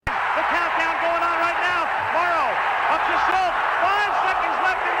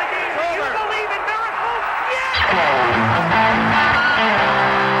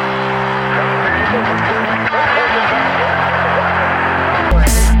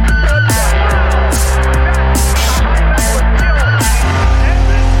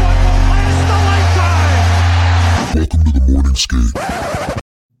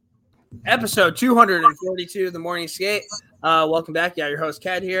episode 242 of the Morning Skate. Welcome back. Yeah, your host,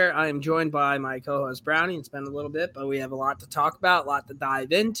 Kat, here. I am joined by my co-host, Brownie. It's been a little bit, but we have a lot to talk about, a lot to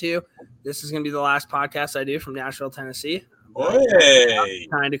dive into. This is going to be the last podcast I do from Nashville, Tennessee. Hey.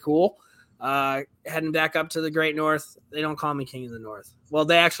 Kind of cool. Heading back up to the Great North. They don't call me King of the North. Well,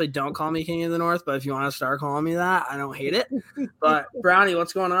 they actually don't call me King of the North, but if you want to start calling me that, I don't hate it. But Brownie,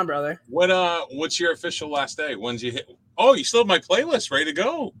 what's going on, brother? What's your official last day? When's you hit? Oh, you still have my playlist ready to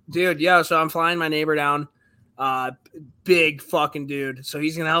go. Dude, yeah, so I'm flying my neighbor down. Big fucking dude. So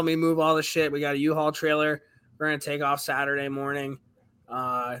he's going to help me move all the shit. We got a U-Haul trailer. We're going to take off Saturday morning.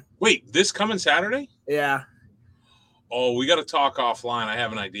 Wait, this coming Saturday? Yeah. Oh, we got to talk offline. I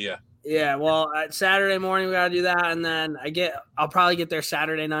have an idea. Yeah, well, Saturday morning we got to do that, and then I'll probably get there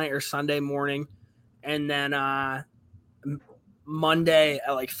Saturday night or Sunday morning, and then Monday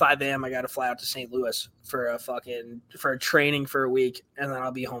at like 5 a.m. I got to fly out to St. Louis for a training for a week, and then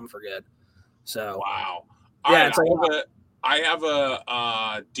I'll be home for good. So wow, yeah, I have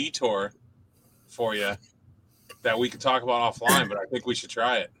a detour for you that we could talk about offline, but I think we should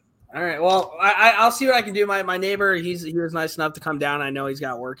try it. All right. Well, I'll see what I can do. My neighbor, he was nice enough to come down. I know he's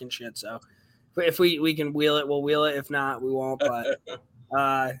got work and shit. So if we can wheel it, we'll wheel it. If not, we won't. But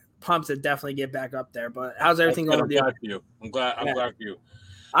pumped to definitely get back up there. But how's everything going with you? I'm glad for you.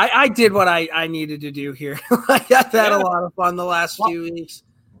 I did what I needed to do here. I got that a lot of fun the last few weeks.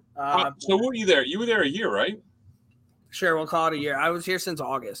 So were you there? You were there a year, right? Sure, we'll call it a year. I was here since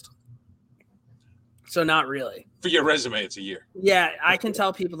August. So not really. For your resume, it's a year. Yeah, I can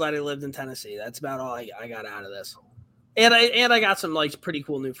tell people that I lived in Tennessee. That's about all I got out of this. And I got some like pretty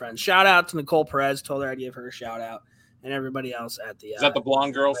cool new friends. Shout out to Nicole Perez. Told her I'd give her a shout out, and everybody else at the. Is that the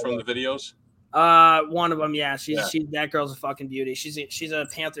blonde girl from the videos? One of them. Yeah, she that girl's a fucking beauty. She's a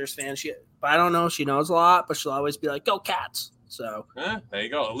Panthers fan. But I don't know if she knows a lot, but she'll always be like, "Go Cats." So there you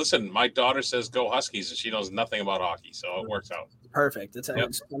go. Listen, my daughter says "Go Huskies," and she knows nothing about hockey, so it works out. Perfect. It's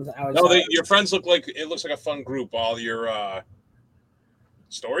your friends look like a fun group. All your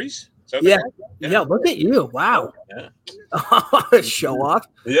stories. Yeah. Look at you! Wow. Yeah. Show off.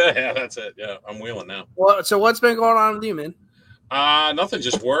 Yeah, that's it. Yeah, I'm wheeling now. Well, so what's been going on with you, man? Nothing.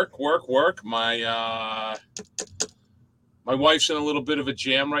 Just work. My wife's in a little bit of a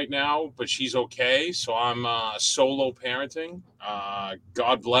jam right now, but she's okay. So I'm solo parenting.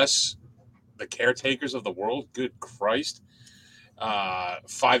 God bless the caretakers of the world. Good Christ.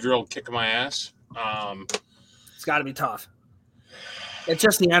 5-year-old kicking my ass. It's got to be tough. It's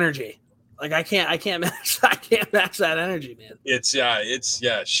just the energy. Like I can't match that energy, man.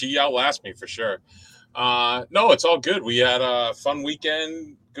 She outlasts me for sure. No, it's all good. We had a fun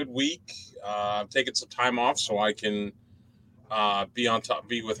weekend, good week. I'm taking some time off so I can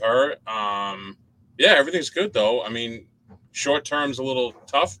be with her. Everything's good though. I mean, short term's a little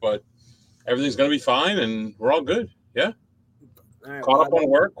tough, but everything's gonna be fine and we're all good. Yeah. All right, caught up on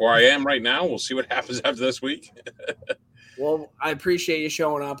work where I am right now. We'll see what happens after this week. Well, I appreciate you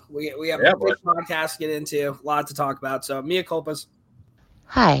showing up. We have a big podcast to get into, a lot to talk about. So, Mea Culpas.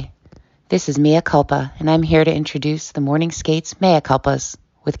 Hi, this is Mea Culpa, and I'm here to introduce the Morning Skates Mea Culpas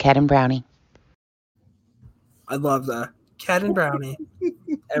with Kat and Brownie. I love that. Kat and Brownie.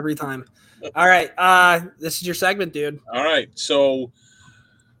 Every time. All right. This is your segment, dude. All right. So,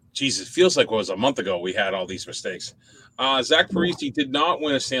 Jesus, it feels like it was a month ago we had all these mistakes. Zach Parise did not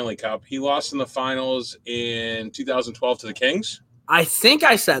win a Stanley Cup. He lost in the finals in 2012 to the Kings. I think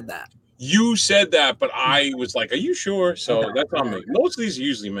I said that. You said that, but I was like, are you sure? So that's on me. Most of these are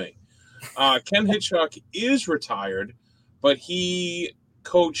usually me. Ken Hitchcock is retired, but he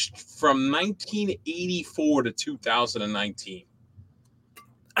coached from 1984 to 2019.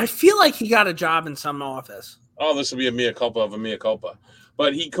 I feel like he got a job in some office. Oh, this will be a mea culpa of a mea culpa.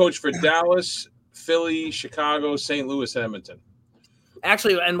 But he coached for Dallas, Philly, Chicago, St. Louis, and Edmonton.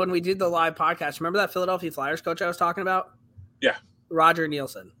 Actually, and when we did the live podcast, remember that Philadelphia Flyers coach I was talking about? Yeah. Roger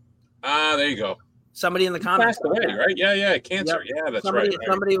Nielsen. There you go. Somebody in the comments. Passed away, right? Yeah, cancer. Yep. Yeah, that's right.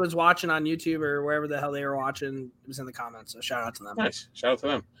 Somebody was watching on YouTube or wherever the hell they were watching. It was in the comments, so shout out to them. Nice. Shout out to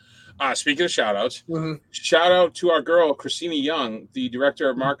them. Speaking of shout outs, shout out to our girl, Christina Young, the director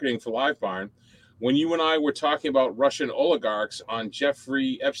of marketing for Live Barn. When you and I were talking about Russian oligarchs on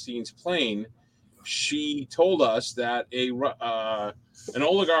Jeffrey Epstein's plane, she told us that an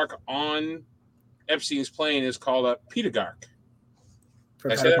oligarch on Epstein's plane is called a pedagogue. For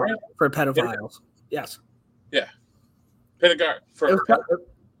pedophiles. Yes. Yeah. Pedagogue.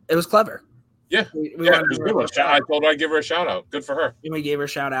 It was clever. Yeah. It was good. I told her I'd give her a shout out. Good for her. And we gave her a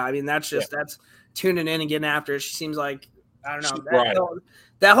shout out. I mean, that's tuning in and getting after it. She seems like, I don't know.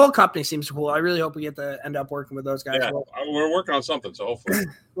 that whole company seems cool. I really hope we get to end up working with those guys. Yeah, we're working on something, so hopefully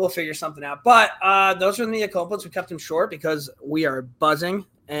we'll figure something out. But those are the mea culpas. We kept them short because we are buzzing.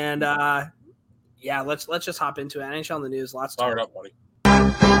 And yeah, let's just hop into it. NHL in the news. Lots to fire it up, buddy.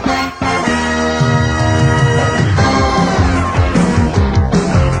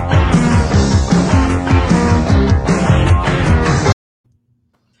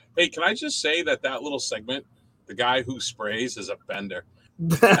 Hey, can I just say that little segment, the guy who sprays is a bender.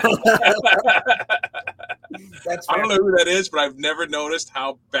 That's I don't know who that is, but I've never noticed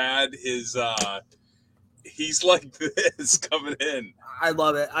how bad his he's like this coming in. I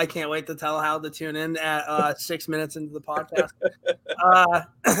love it. I can't wait to tell how to tune in at 6 minutes into the podcast. All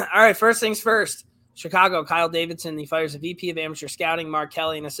right, first things first. Chicago, Kyle Davidson, he fires a VP of amateur scouting, Mark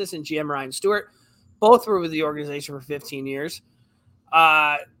Kelly, and assistant GM Ryan Stewart. Both were with the organization for 15 years.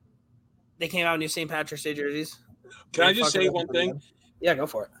 They came out with new St. Patrick's Day jerseys. Can I just say one thing? Yeah, go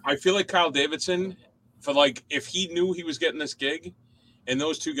for it. I feel like Kyle Davidson, for like, if he knew he was getting this gig, and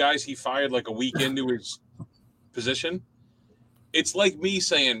those two guys he fired like a week into his position, it's like me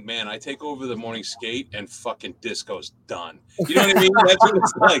saying, man, I take over the morning skate and fucking disco's done. You know what I mean? That's what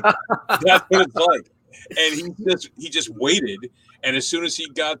it's like. That's what it's like. And he just waited. And as soon as he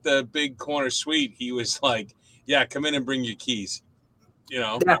got the big corner suite, he was like, yeah, come in and bring your keys. You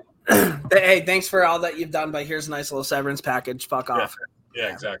know? Yeah. Hey, thanks for all that you've done, but here's a nice little severance package. Fuck off.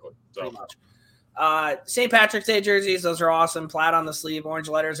 Yeah, exactly. So pretty much. St. Patrick's Day jerseys, those are awesome. Plaid on the sleeve, orange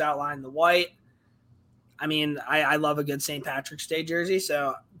letters outline the white. I mean, I love a good St. Patrick's Day jersey,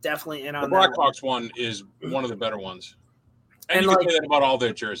 so definitely in on the that. Blackhawks one is one of the better ones. And you can say that about all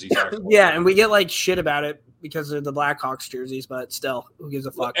their jerseys. Actually. Yeah, and we get like shit about it because of the Blackhawks jerseys, but still, who gives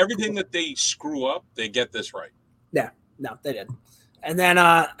a fuck? Well, everything that they screw up, they get this right. Yeah, no, they did. And then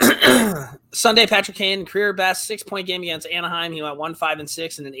Sunday, Patrick Kane, career best 6-point game against Anaheim. He went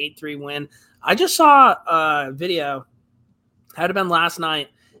 1-5-6 in an 8-3 win. I just saw a video, had it been last night,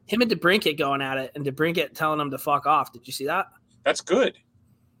 him and DeBrincat going at it, and DeBrincat telling him to fuck off. Did you see that? That's good.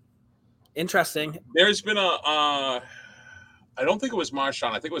 Interesting. There's been I don't think it was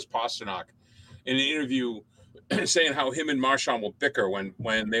Marchand. I think it was Pasternak in an interview saying how him and Marchand will bicker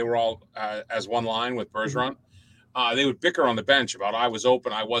when they were all as one line with Bergeron. They would bicker on the bench about I was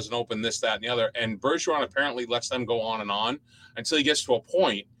open, I wasn't open, this, that, and the other. And Bergeron apparently lets them go on and on until he gets to a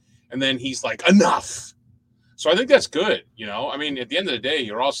point, and then he's like, enough. So I think that's good. You know, I mean, at the end of the day,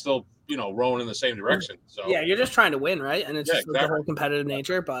 you're all still, rowing in the same direction. So yeah, you're just trying to win, right? And it's just exactly. the whole competitive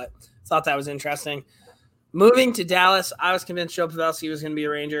nature, but thought that was interesting. Moving to Dallas, I was convinced Joe Pavelski was going to be a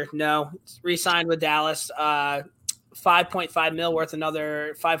Ranger. No, re-signed with Dallas. $5.5 million worth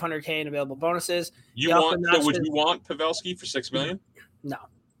another $500K in available bonuses. Would you want Pavelski for $6 million? No.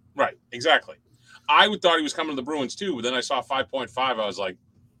 Right, exactly. I thought he was coming to the Bruins too, but then I saw 5.5. I was like,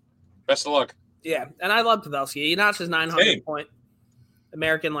 best of luck. Yeah, and I love Pavelski. He notched his 900-point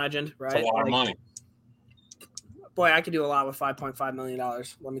American legend, right? That's a lot of money. Boy, I could do a lot with $5.5 million.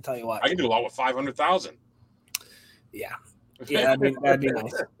 Let me tell you what. I can do a lot with $500,000. Yeah. Yeah, that'd be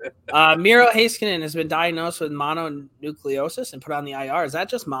nice. Miro Heiskanen has been diagnosed with mononucleosis and put on the IR. Is that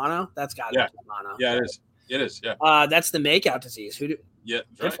just mono? That's got to be mono. Yeah, it is. It is, yeah. That's the makeout disease. Good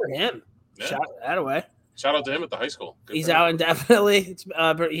for him. Yeah. Shout that away. Shout out to him at the high school. He's out indefinitely.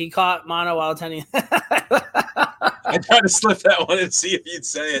 He caught mono while attending. I tried to slip that one and see if you'd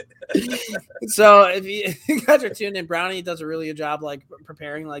say it. So if you guys are tuned in, Brownie does a really good job like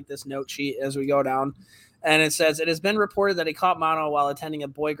preparing like this note sheet as we go down. And it says, it has been reported that he caught mono while attending a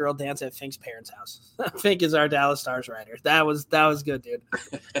boy-girl dance at Fink's parents' house. Fink is our Dallas Stars writer. That was good, dude.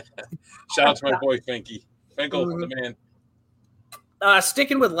 Shout out to my boy, Finky. Finkel, the man.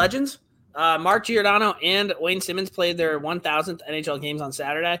 Sticking with legends, Mark Giordano and Wayne Simmons played their 1,000th NHL games on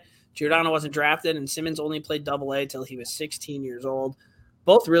Saturday. Giordano wasn't drafted, and Simmons only played Double-A till he was 16 years old.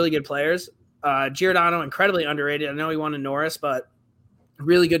 Both really good players. Giordano, incredibly underrated. I know he won a Norris, but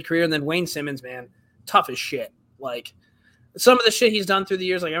really good career. And then Wayne Simmons, man, tough as shit. Like some of the shit he's done through the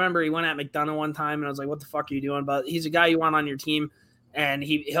years. Like I remember he went at McDonough one time and I was like, what the fuck are you doing? But he's a guy you want on your team and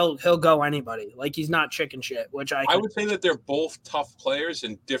he'll go anybody. Like he's not chicken shit, which I would say that they're both tough players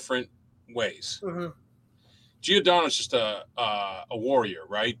in different ways. Mm-hmm. Giordano's just a warrior,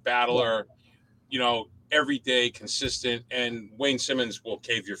 right? Battler, every day consistent, and Wayne Simmons will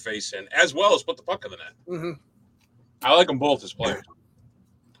cave your face in as well as put the puck in the net. Mm-hmm. I like them both as players.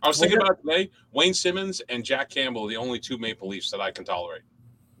 I was thinking about it today. Wayne Simmons and Jack Campbell are the only two Maple Leafs that I can tolerate.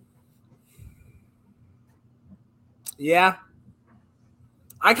 Yeah.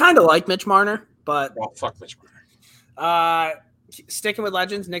 I kind of like Mitch Marner, but... Well, fuck Mitch Marner. Sticking with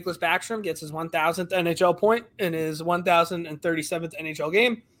legends, Nicholas Backstrom gets his 1,000th NHL point in his 1,037th NHL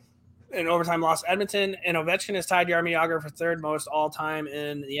game. In overtime loss Edmonton, and Ovechkin has tied Jaromir Jagr for third most all-time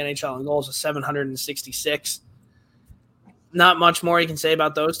in the NHL in goals with 766. Not much more you can say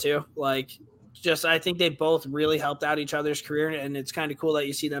about those two. I think they both really helped out each other's career, and it's kind of cool that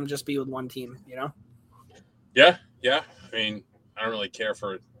you see them just be with one team, Yeah. I mean, I don't really care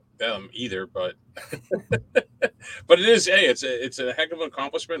for them either, but but it is. Hey, it's a heck of an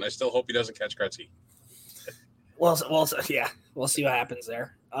accomplishment. I still hope he doesn't catch Gretzky. Well, yeah, we'll see what happens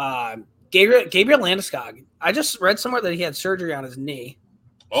there. Gabriel Landeskog. I just read somewhere that he had surgery on his knee.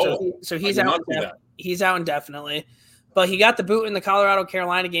 Oh, so he's out. He's out indefinitely. But he got the boot in the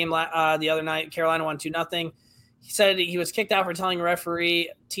Colorado-Carolina game the other night. Carolina won 2-0. He said he was kicked out for telling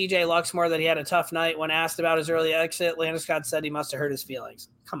referee TJ Luxmore that he had a tough night. When asked about his early exit, Landeskog said he must have hurt his feelings.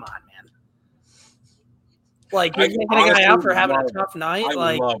 Come on, man. You're taking a guy out for having a tough night.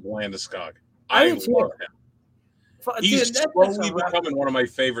 I love Landeskog. I do too. Love him. He's slowly becoming one of my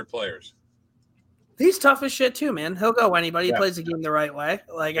favorite players. He's tough as shit too, man. He'll go anybody. He plays the game the right way.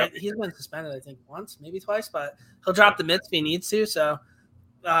 He's been suspended, I think, once, maybe twice, but he'll drop the mitts if he needs to. So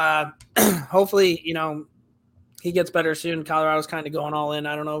hopefully, he gets better soon. Colorado's kind of going all in.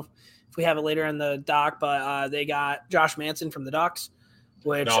 I don't know if we have it later in the doc, but they got Josh Manson from the Ducks.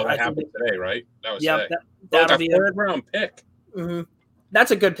 Which that happened today, right? That was today. That'll be a third-round pick. Mm-hmm.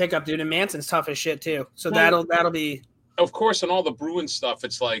 That's a good pickup, dude. And Manson's tough as shit too. So that'll be. Of course, and all the Bruins stuff,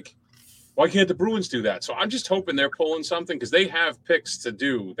 it's like, why can't the Bruins do that? So I'm just hoping they're pulling something because they have picks to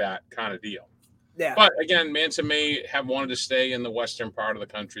do that kind of deal. Yeah. But again, Manson may have wanted to stay in the western part of the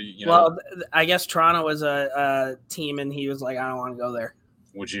country. Well, I guess Toronto was a team, and he was like, I don't want to go there.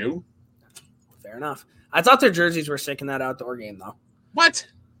 Would you? Fair enough. I thought their jerseys were sick in that outdoor game, though. What?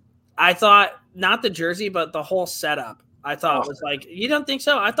 I thought not the jersey, but the whole setup. I thought was like, you don't think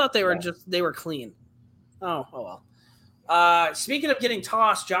so? I thought they were clean. Oh well. Speaking of getting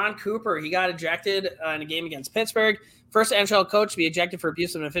tossed, John Cooper, he got ejected in a game against Pittsburgh. First NHL coach to be ejected for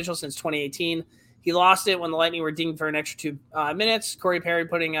abuse of an official since 2018. He lost it when the Lightning were dinged for an extra 2 minutes. Corey Perry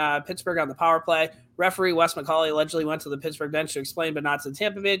putting Pittsburgh on the power play. Referee Wes McCauley allegedly went to the Pittsburgh bench to explain, but not to the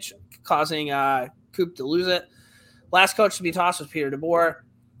Tampa bench, causing Coop to lose it. Last coach to be tossed was Peter DeBoer.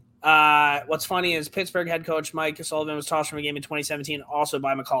 What's funny is Pittsburgh head coach Mike Sullivan was tossed from a game in 2017, also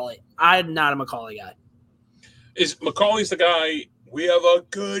by McCauley. I'm not a McCauley guy. Is McCauley's the guy? We have a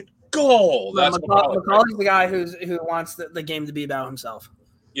good goal. That's McCauley's the guy who wants the game to be about himself.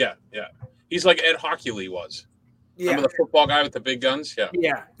 Yeah. He's like Ed Hockley was. Yeah. Remember the football guy with the big guns?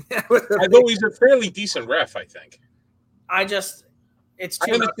 Yeah. Although he's a fairly decent ref, I think. I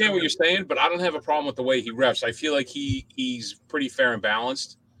understand what you're saying, but I don't have a problem with the way he refs. I feel like he's pretty fair and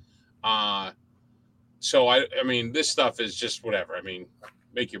balanced. So I mean, this stuff is just whatever. I mean,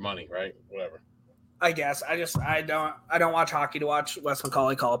 make your money, right? Whatever. I guess I don't watch hockey to watch Wes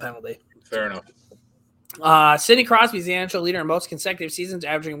McCauley call a penalty. Fair enough. Sidney Crosby is the NHL leader in most consecutive seasons,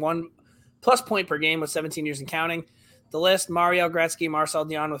 averaging 1+ point per game with 17 years and counting. The list: Mario Gretzky, Marcel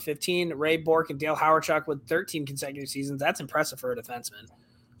Dion with 15, Ray Bourque, and Dale Hawerchuk with 13 consecutive seasons. That's impressive for a defenseman.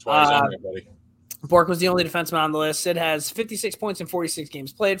 That's why he's on there, buddy. Bourque was the only defenseman on the list. Sid has 56 points in 46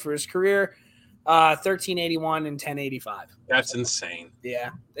 games played for his career, 1381 and 1085. That's insane.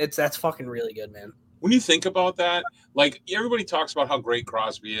 Yeah, that's fucking really good, man. When you think about that, like everybody talks about how great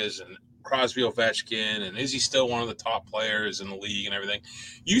Crosby is and Crosby Ovechkin, and is he still one of the top players in the league and everything?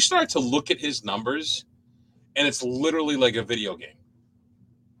 You start to look at his numbers, and it's literally like a video game.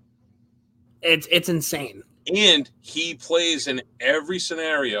 It's insane. And he plays in every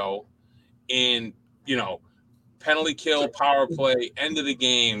scenario in, penalty kill, power play, end of the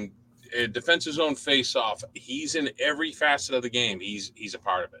game, defensive zone face-off. He's in every facet of the game. He's a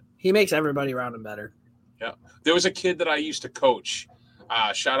part of it. He makes everybody around him better. Yeah. There was a kid that I used to coach.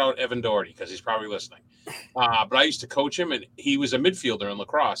 Shout out Evan Doherty because he's probably listening. But I used to coach him, and he was a midfielder in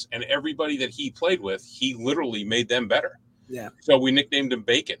lacrosse. And everybody that he played with, he literally made them better. Yeah. So we nicknamed him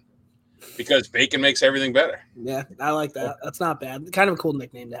Bacon because Bacon makes everything better. Yeah, I like that. That's not bad. Kind of a cool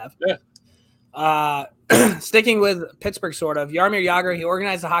nickname to have. Yeah. Sticking with Pittsburgh, sort of. Jaromir Jagr, he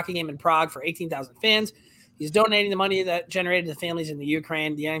organized a hockey game in Prague for 18,000 fans. He's donating the money that generated to families in the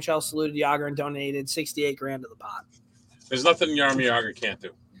Ukraine. The NHL saluted Jagr and donated $68,000 to the pot. There's nothing Jaromir Jagr can't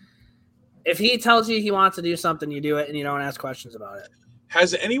do. If he tells you he wants to do something, you do it, and you don't ask questions about it.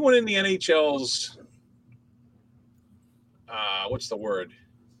 Has anyone in the NHL's what's the word?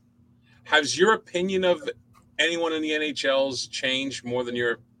 Has your opinion of anyone in the NHL's changed more than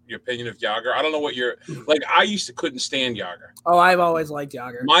your opinion of Jagr? I don't know what couldn't stand Jagr. Oh, I've always liked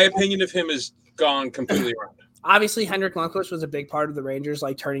Jagr. My opinion of him has gone completely around. Obviously, Henrik Lundqvist was a big part of the Rangers,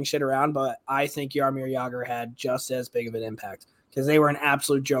 like turning shit around, but I think Jaromir Jagr had just as big of an impact because they were an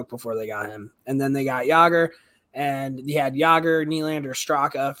absolute joke before they got him. And then they got Jagr, and he had Jagr, Nylander,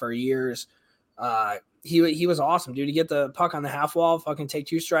 Straka for years. He was awesome, dude. He get the puck on the half wall, fucking take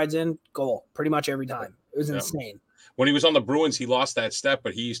 2 strides in, goal pretty much every time. It was insane. When he was on the Bruins, he lost that step,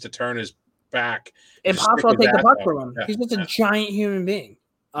 but he used to turn his back. Impossible to take the puck from him. Yeah. He's just a giant human being.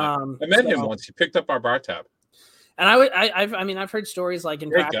 I met him once. He picked up our bar tab. And I've heard stories like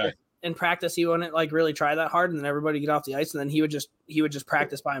in practice he wouldn't like really try that hard, and then everybody get off the ice, and then he would just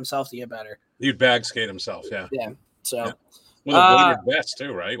practice by himself to get better. He'd bag skate himself, yeah. Yeah. So with a bladed vest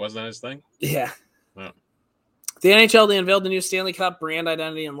too, right? Wasn't that his thing? Yeah. The NHL, they unveiled the new Stanley Cup brand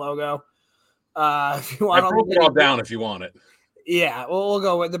identity and logo. If you want, I broke it all down if you want it. Yeah, we'll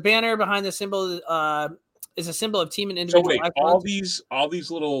go with the banner behind the symbol. Is a symbol of team and individual. So wait, all these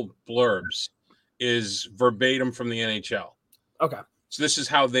little blurbs is verbatim from the NHL. Okay. So this is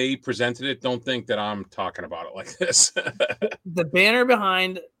how they presented it. Don't think that I'm talking about it like this. The banner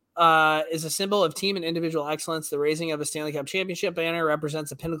behind is a symbol of team and individual excellence. The raising of a Stanley Cup championship banner represents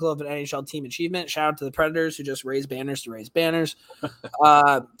the pinnacle of an NHL team achievement. Shout out to the Predators who just raise banners to raise banners.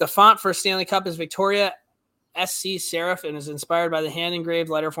 The font for Stanley Cup is Victoria SC Serif and is inspired by the hand-engraved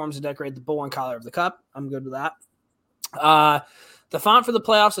letter forms to decorate the bull and collar of the cup. I'm good with that. The font for the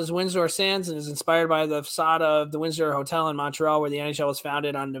playoffs is Windsor Sands and is inspired by the facade of the Windsor Hotel in Montreal, where the NHL was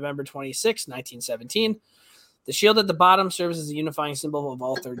founded on November 26, 1917. The shield at the bottom serves as a unifying symbol of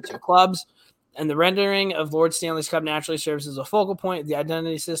all 32 clubs, and the rendering of Lord Stanley's Cup naturally serves as a focal point of the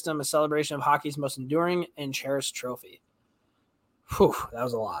identity system, a celebration of hockey's most enduring and cherished trophy. Whew, that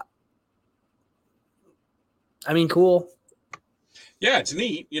was a lot. I mean, cool. Yeah, it's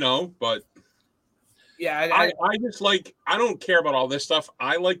neat, but yeah, I just like, I don't care about all this stuff.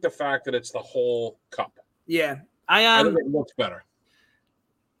 I like the fact that it's the whole cup. Yeah. I think it looks better.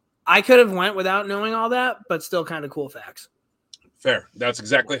 I could have went without knowing all that, but still kind of cool facts. Fair. That's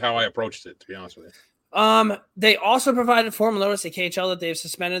exactly how I approached it, to be honest with you. They also provided formal notice to KHL that they've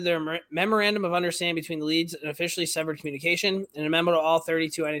suspended their memorandum of understanding between the leagues and officially severed communication in a memo to all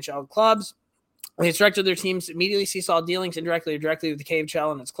 32 NHL clubs. They instructed their teams to immediately cease all dealings indirectly or directly with the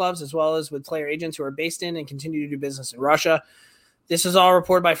KHL and its clubs, as well as with player agents who are based in and continue to do business in Russia. This is all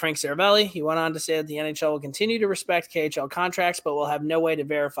reported by Frank Saravelli. He went on to say that the NHL will continue to respect KHL contracts, but will have no way to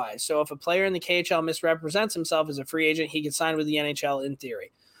verify. So if a player in the KHL misrepresents himself as a free agent, he can sign with the NHL in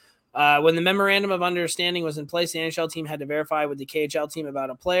theory. When the memorandum of understanding was in place, the NHL team had to verify with the KHL team about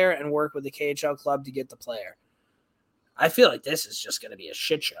a player and work with the KHL club to get the player. I feel like this is just going to be a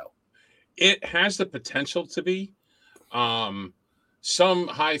shit show. It has the potential to be. Some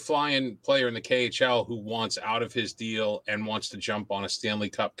high-flying player in the KHL who wants out of his deal and wants to jump on a Stanley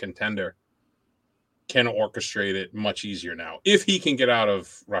Cup contender can orchestrate it much easier now, if he can get out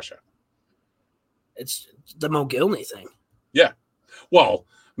of Russia. It's the Mogilny thing. Yeah. Well,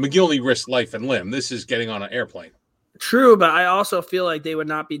 McGillney risked life and limb. This is getting on an airplane. True, but I also feel like they would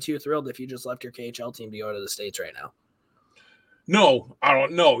not be too thrilled if you just left your KHL team to go to the States right now. No, I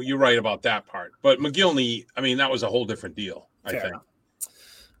don't know. You're right about that part. But McGillney, I mean, that was a whole different deal, I think.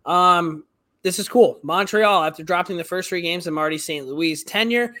 This is cool. Montreal, after dropping the first 3 games of Marty St. Louis'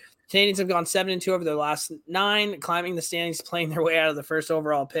 tenure, Canadians have gone 7-2 over their last 9, climbing the standings, playing their way out of the first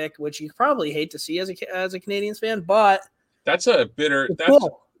overall pick, which you probably hate to see as a Canadians fan, but that's a bitter.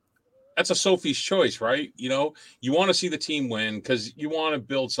 Cool. That's a Sophie's choice, right? You want to see the team win because you want to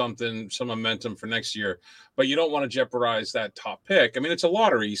build some momentum for next year, but you don't want to jeopardize that top pick. I mean, it's a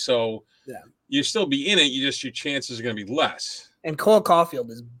lottery, so yeah, you still be in it. Your chances are going to be less. And Cole Caulfield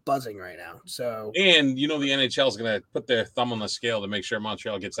is buzzing right now. So, and the NHL is going to put their thumb on the scale to make sure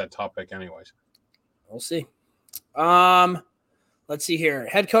Montreal gets that top pick, anyways. We'll see. Let's see here.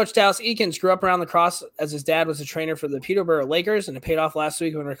 Head coach Dallas Eakins grew up around the cross as his dad was a trainer for the Peterborough Lakers, and it paid off last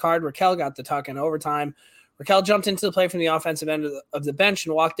week when Rickard Rakell got the tuck in overtime. Rakell jumped into the play from the offensive end of the bench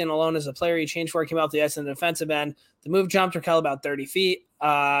and walked in alone as a player he changed for. He came out the ice on the defensive end. The move jumped Rakell about 30 feet.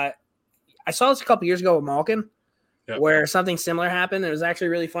 I saw this a couple years ago with Malkin, where something similar happened. It was actually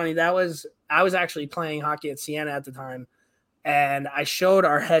really funny. I was actually playing hockey at Siena at the time, and I showed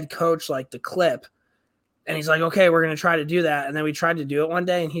our head coach the clip. And he's like, okay, we're going to try to do that. And then we tried to do it one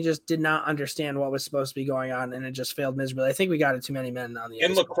day, and he just did not understand what was supposed to be going on, and it just failed miserably. I think we got it too many men on the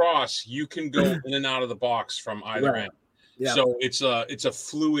In lacrosse, you can go in and out of the box from either end. Yeah. So it's a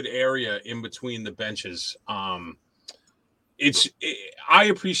fluid area in between the benches. I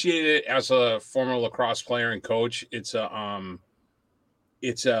appreciate it as a former lacrosse player and coach. It's a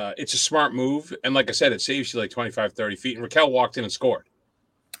smart move. And like I said, it saves you 25, 30 feet. And Rakell walked in and scored.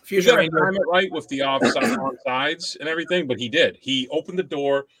 You got to time it right with the offsides and everything, but he did. He opened the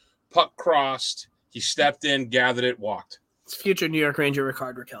door, puck crossed, he stepped in, gathered it, walked. It's future New York Ranger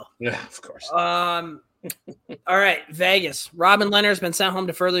Rickard Rakell. Yeah, of course. All right, Vegas. Robin Leonard's been sent home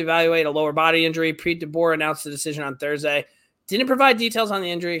to further evaluate a lower body injury. Preet DeBoer announced the decision on Thursday. Didn't provide details on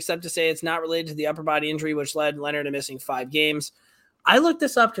the injury except to say it's not related to the upper body injury, which led Leonard to missing 5 games. I looked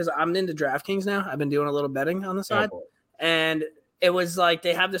this up because I'm into DraftKings now. I've been doing a little betting on the side. And it was like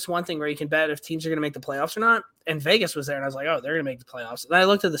they have this one thing where you can bet if teams are going to make the playoffs or not. And Vegas was there, and I was like, oh, they're going to make the playoffs. And I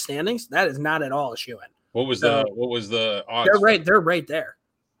looked at the standings. That is not at all a shoo-in. What was the odds? They're right there.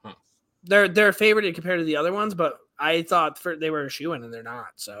 Huh. They're favored compared to the other ones, but I thought they were a shoo-in, and they're not.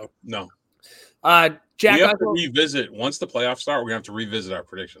 So no. Jack, we have to revisit once the playoffs start. We're gonna have to revisit our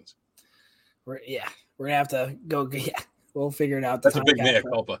predictions. We're gonna have to go. Yeah, we'll figure it out. That's a big mea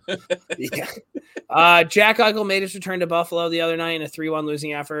culpa. Yeah. Jack Eichel made his return to Buffalo the other night in a 3-1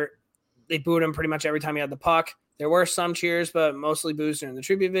 losing effort. They booed him pretty much every time he had the puck. There were some cheers, but mostly boos during the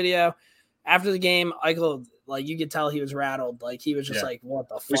tribute video. After the game, Eichel, like, you could tell he was rattled. Like, he was just like, what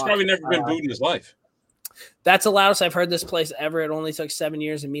the fuck? He's probably never been booed in his life. That's the loudest I've heard this place ever. It only took 7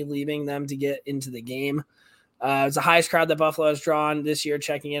 years of me leaving them to get into the game. It's the highest crowd that Buffalo has drawn this year,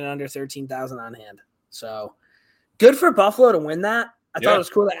 checking in under 13,000 on hand. So good for Buffalo to win that. I thought it was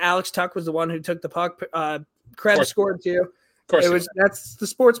cool that Alex Tuck was the one who took the puck. Krebs scored too. Of course, that's the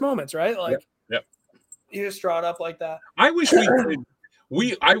sports moments, right? Like, yep. You just draw it up like that. I wish we could.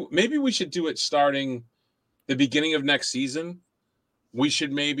 Maybe we should do it starting the beginning of next season. We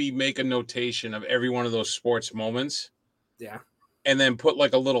should maybe make a notation of every one of those sports moments. Yeah. And then put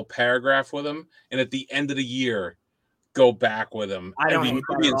like a little paragraph with them. And at the end of the year, go back with them. It'd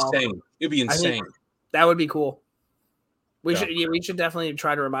be insane. It'd be insane. That would be cool. We should definitely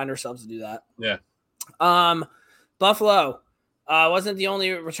try to remind ourselves to do that. Yeah. Buffalo wasn't the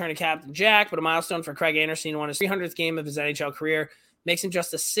only return of Captain Jack, but a milestone for Craig Anderson. He won his 300th game of his NHL career. Makes him just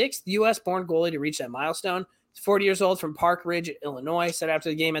the 6th U.S.-born goalie to reach that milestone. He's 40 years old from Park Ridge, Illinois. Said after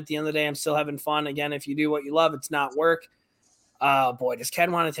the game, at the end of the day, I'm still having fun. Again, if you do what you love, it's not work. Boy, does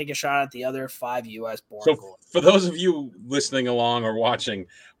Ken want to take a shot at the other 5 U.S.-born goalies? For those of you listening along or watching,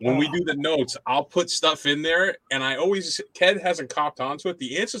 when we do the notes, I'll put stuff in there, and Ken hasn't copped onto it.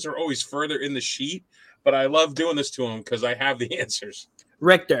 The answers are always further in the sheet, but I love doing this to him because I have the answers.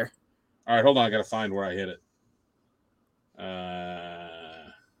 Richter. All right, hold on. I got to find where I hit it.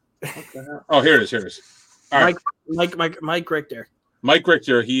 Here it is. All right. Mike Richter. Mike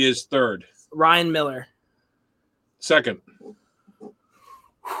Richter, he is 3rd. Ryan Miller. 2nd.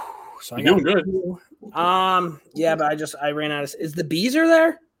 So You're doing good. Yeah, but I ran out of. Is the Beezer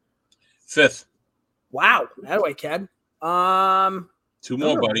there? 5th. Wow, that way, Ked. 2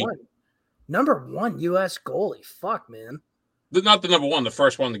 more, buddy. Number 1 U.S. goalie. Fuck, man. Not the number 1, the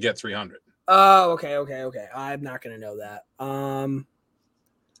first one to get 300. Oh, okay. I'm not gonna know that.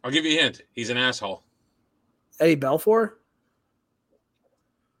 I'll give you a hint. He's an asshole. Eddie Belfour?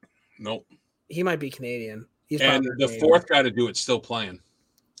 Nope. He might be Canadian. And the Canadian. 4th guy to do it still playing.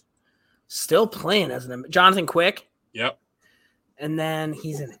 Still playing as Jonathan Quick? Yep. And then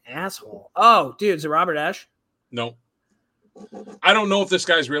he's an asshole. Oh, dude, is it Robert Esch? No. I don't know if this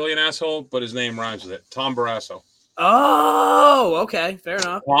guy's really an asshole, but his name rhymes with it. Tom Barrasso. Oh, okay. Fair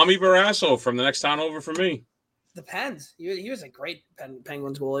enough. Tommy Barrasso from the next town over from me. Depends. He was a great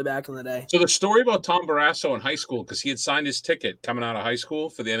Penguins goalie back in the day. So the story about Tom Barrasso in high school, because he had signed his ticket coming out of high school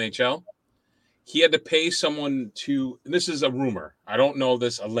for the NHL, he had to pay someone to, and this is a rumor, I don't know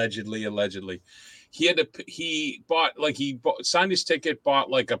this, allegedly, signed his ticket, bought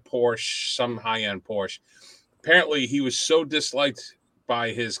like a Porsche, some high-end Porsche. Apparently he was so disliked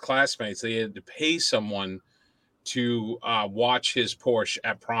by his classmates, they had to pay someone to watch his Porsche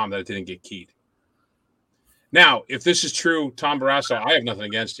at prom that it didn't get keyed. Now, if this is true, Tom Barrasso, I have nothing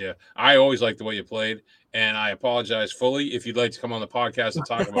against you. I always liked the way you played, and I apologize fully. If you'd like to come on the podcast and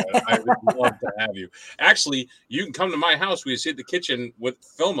talk about it, I would love to have you. Actually, you can come to my house. We sit in the kitchen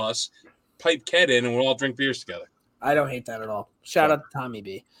film us, pipe Ked in, and we'll all drink beers together. I don't hate that at all. Shout out to Tommy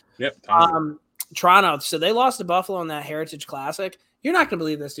B. Yep. Tommy. Toronto. So they lost to Buffalo in that Heritage Classic. You're not going to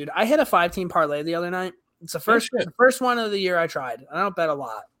believe this, dude. I hit a 5-team parlay the other night. It's the first one of the year I tried. I don't bet a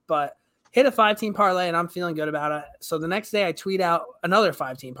lot, but hit a 5-team parlay, and I'm feeling good about it. So the next day I tweet out another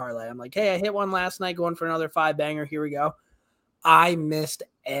 5-team parlay. I'm like, hey, I hit one last night, going for another 5-banger. Here we go. I missed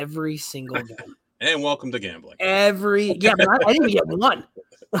every single game. And welcome to gambling. But I didn't even get one.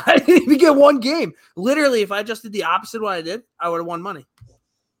 I didn't even get one game. Literally, if I just did the opposite of what I did, I would have won money.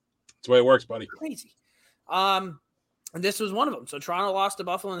 That's the way it works, buddy. Crazy. And this was one of them. So Toronto lost to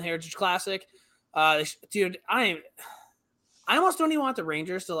Buffalo in the Heritage Classic. Dude, I almost don't even want the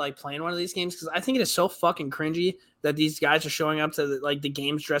Rangers to like play in one of these games because I think it is so fucking cringy that these guys are showing up to the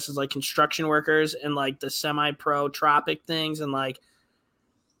games dressed as like construction workers and like the semi-pro tropic things and like.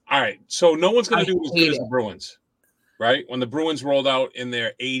 All right, so no one's going to do as good as it. the Bruins, right? When the Bruins rolled out in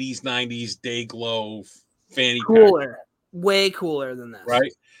their 80s, 90s day glow fanny cooler, pack, way cooler than this,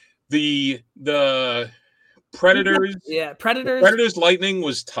 right? The Predators, Predators Lightning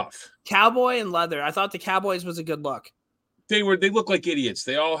was tough. Cowboy and leather. I thought the Cowboys was a good look. They looked like idiots.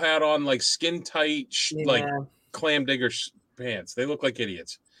 They all had on like skin tight, like clam digger pants. They look like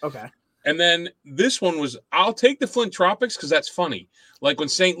idiots. Okay. And then this one was, I'll take the Flint Tropics because that's funny. Like when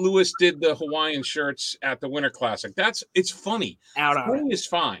St. Louis did the Hawaiian shirts at the Winter Classic. It's funny. Out on it. Is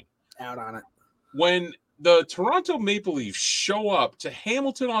fine. Out on it. When the Toronto Maple Leafs show up to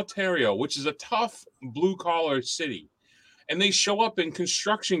Hamilton, Ontario, which is a tough blue-collar city, and they show up in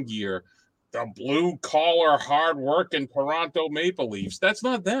construction gear, the blue-collar, hard-working Toronto Maple Leafs, that's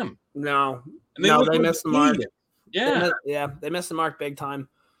not them. No. And they missed the mark. Yeah. They missed the mark big time.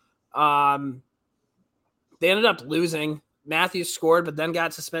 They ended up losing. Matthews scored, but then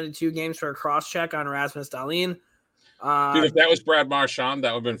got suspended 2 games for a cross-check on Rasmus Dahlin. Dude, if that was Brad Marchand,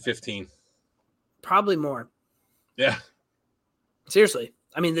 that would have been 15. Probably more. Yeah. Seriously.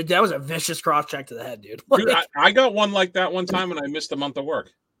 I mean, that was a vicious cross-check to the head, dude. Dude, I got one like that one time, and I missed a month of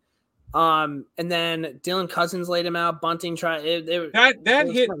work. And then Dylan Cousins laid him out. Bunting tried. That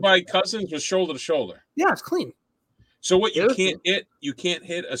hit by Cousins was shoulder to shoulder. Yeah, it's clean. So what you can't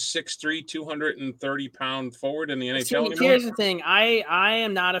hit a 6'3", 230-pound forward in the NHL anymore? Here's the thing. I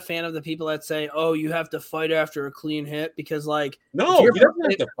am not a fan of the people that say, "Oh, you have to fight after a clean hit," because no, you don't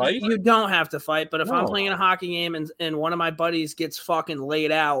have to fight. You don't have to fight. But if I'm playing in a hockey game and one of my buddies gets fucking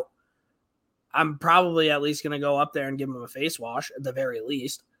laid out, I'm probably at least going to go up there and give him a face wash at the very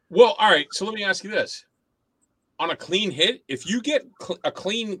least. Well, all right. So let me ask you this: on a clean hit, if you get a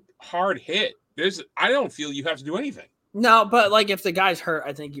clean hard hit, I don't feel you have to do anything. No, but if the guy's hurt,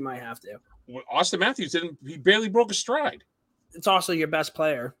 I think you might have to. Well, Austin Matthews he barely broke a stride. It's also your best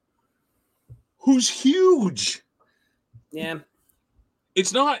player. Who's huge. Yeah.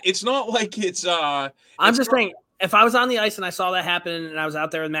 It's not like it's I'm just saying, if I was on the ice and I saw that happen and I was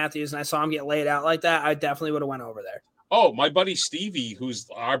out there with Matthews and I saw him get laid out like that, I definitely would have went over there. Oh, my buddy Stevie, who's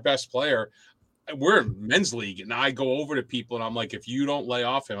our best player, we're in men's league, and I go over to people, and I'm like, if you don't lay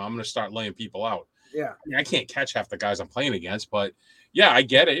off him, I'm going to start laying people out. Yeah. I mean, I can't catch half the guys I'm playing against, but, yeah, I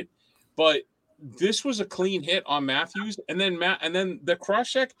get it. But this was a clean hit on Matthews, and then the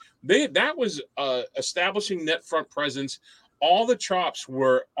cross-check, that was establishing net front presence. All the chops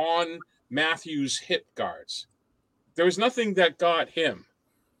were on Matthews' hip guards. There was nothing that got him.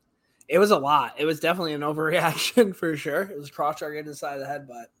 It was a lot. It was definitely an overreaction for sure. It was cross-check into the side of the head,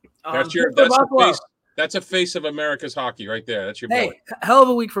 but that's a face of America's hockey right there. That's your boy. Hell of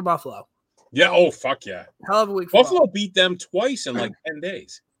a week for Buffalo. Yeah. Oh, fuck yeah. Hell of a week for Buffalo beat them twice in 10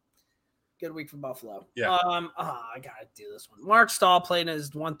 days. Good week for Buffalo. Yeah. I gotta do this one. Mark Stahl played in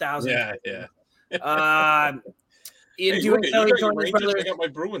his 1,000. Yeah. In doing so, he joined his brothers. I got my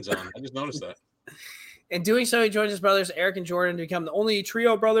Bruins on. I just noticed that. In doing so, he joined his brothers Eric and Jordan to become the only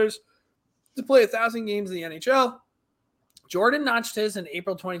trio of brothers to play 1,000 games in the NHL. Jordan notched his in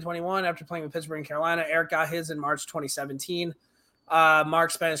April 2021 after playing with Pittsburgh and Carolina. Eric got his in March 2017.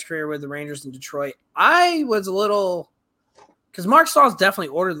 Mark spent his career with the Rangers in Detroit. I was a little – because Mark Stahl is definitely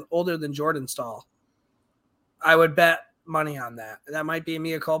older than Jordan Stahl. I would bet money on that. That might be a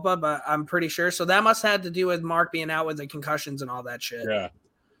mea culpa, but I'm pretty sure. So that must have to do with Mark being out with the concussions and all that shit. Yeah.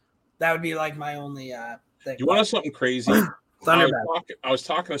 That would be my only thing. You want to know something crazy? I was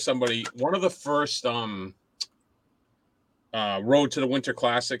talking to somebody. One of the first Road to the Winter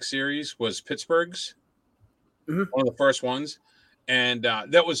Classic series was Pittsburgh's. Mm-hmm. One of the first ones. And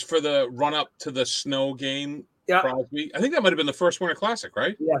that was for the run-up to the snow game. Yeah. Crosby. I think that might have been the first Winter Classic,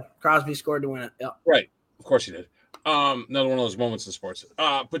 right? Yeah. Crosby scored to win it. Yeah. Right. Of course he did. Another one of those moments in sports.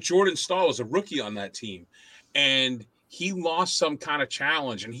 But Jordan Stahl was a rookie on that team. And he lost some kind of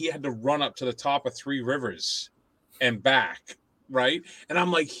challenge, and he had to run up to the top of Three Rivers and back, right? And I'm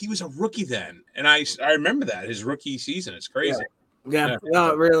like, he was a rookie then. And I remember that, his rookie season. It's crazy. Yeah,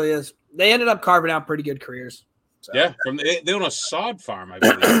 it really is. They ended up carving out pretty good careers. So. Yeah, they own a sod farm, I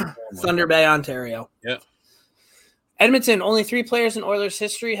believe. Thunder Bay, Ontario. Yeah. Edmonton, only 3 players in Oilers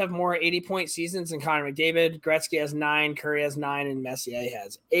history have more 80-point seasons than Connor McDavid. Gretzky has 9, Curry has 9, and Messier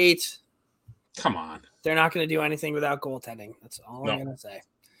has 8. Come on. They're not going to do anything without goaltending. That's all I'm going to say.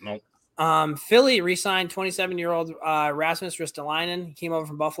 Nope. Philly re-signed 27-year-old Rasmus Ristolainen. He came over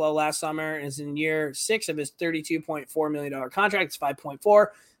from Buffalo last summer and is in year 6 of his $32.4 million contract. It's 5.4.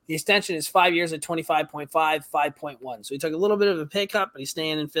 The extension is 5 years at 25.5, 5.1. So he took a little bit of a pay cut, but he's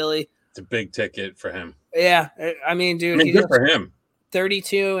staying in Philly. It's a big ticket for him. Yeah. I mean, dude, good for him.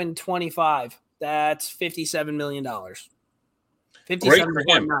 32 and 25. That's $57 million. Great for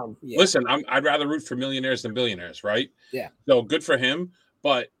him. Yeah. Listen, I'd rather root for millionaires than billionaires, right? Yeah. So good for him.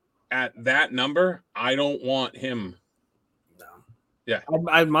 But at that number, I don't want him. No. Yeah.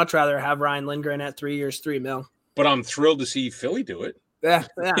 I'd much rather have Ryan Lindgren at 3 years, $3 million. But I'm thrilled to see Philly do it. Yeah.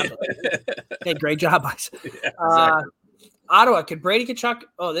 Hey, great job, guys. Yeah, exactly. Ottawa, could Brady Tkachuk?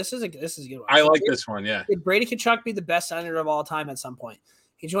 Oh, this is a good one. I like this one, yeah. Could Brady Tkachuk be the best Senator of all time at some point?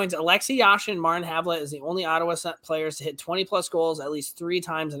 He joins Alexei Yashin and Martin Havlat as the only Ottawa players to hit 20-plus goals at least 3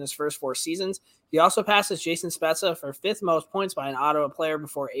 times in his first 4 seasons. He also passes Jason Spezza for 5th most points by an Ottawa player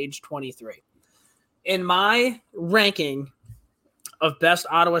before age 23. In my ranking of best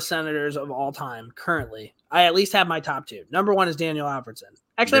Ottawa Senators of all time currently, I at least have my top 2. Number 1 is Daniel Alfredsson.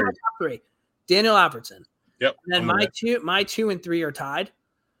 Actually, I have my top 3. Daniel Alfredsson. Yep. And then my 2 and 3 are tied.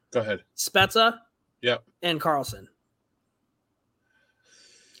 Go ahead. Spezza. Yep. And Carlson.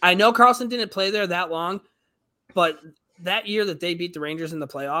 I know Carlson didn't play there that long, but that year that they beat the Rangers in the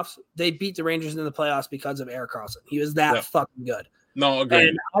playoffs, because of Erik Karlsson. He was that fucking good. No, agreed.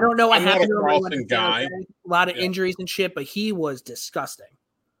 And I don't know what happened to him. Carlson guy. A lot of injuries and shit, but he was disgusting.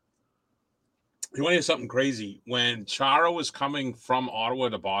 You want to hear something crazy? When Chara was coming from Ottawa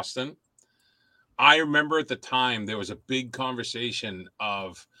to Boston, I remember at the time there was a big conversation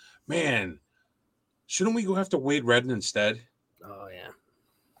of, man, shouldn't we go after Wade Redden instead? Oh, yeah.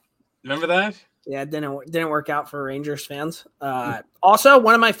 Remember that? Yeah, it didn't work out for Rangers fans. Also,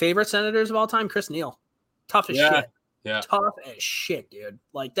 one of my favorite Senators of all time, Chris Neal. Tough as shit. Yeah. Tough as shit, dude.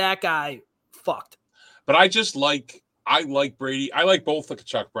 Like, that guy fucked. But I like Brady. I like both the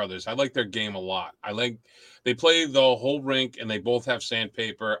Tkachuk brothers. I like their game a lot. They play the whole rink and they both have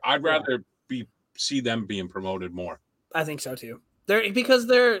sandpaper. I'd rather see them being promoted more. I think so too.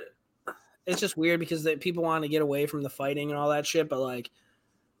 It's just weird because people want to get away from the fighting and all that shit, but like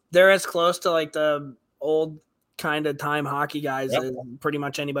they're as close to like the old kind of time hockey guys as pretty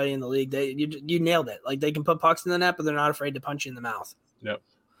much anybody in the league. You nailed it. Like they can put pucks in the net, but they're not afraid to punch you in the mouth. Yep.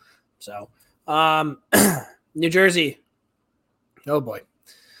 So, New Jersey. Oh boy.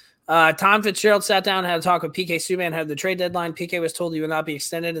 Tom Fitzgerald sat down and had a talk with PK Subban ahead of the trade deadline. PK was told he would not be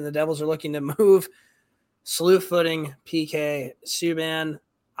extended, and the Devils are looking to move. Slew footing PK Subban.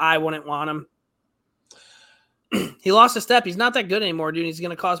 I wouldn't want him. He lost a step. He's not that good anymore, dude. He's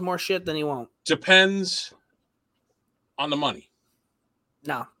going to cause more shit than he won't. Depends on the money.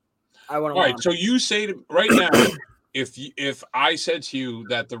 No, I wouldn't. All right, so you say to right now, if I said to you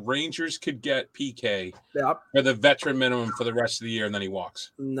that the Rangers could get PK for the veteran minimum for the rest of the year, and then he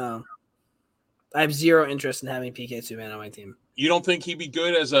walks. No, I have zero interest in having PK Subban on my team. You don't think he'd be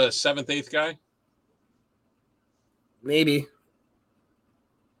good as a 7th, 8th guy? Maybe.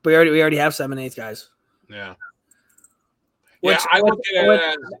 We already have 7, 8 guys. Yeah.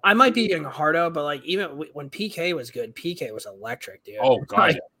 I might be getting hardo, but like even when PK was good, PK was electric, dude. Oh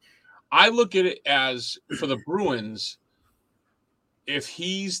god. I look at it as for the Bruins, if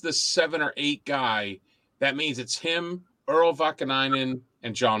he's the 7 or 8 guy, that means it's him, Earl Vakanainen,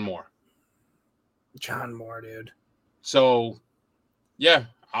 and John Moore. John Moore, dude. So, yeah,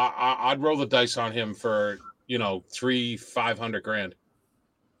 I'd roll the dice on him for $300,000-$500,000.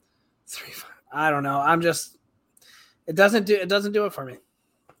 I don't know. I'm just. It doesn't do it for me.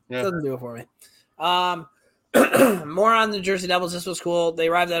 Yeah. It doesn't do it for me. More on the Jersey Devils. This was cool. They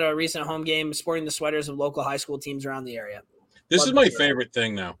arrived at a recent home game sporting the sweaters of local high school teams around the area. This is my favorite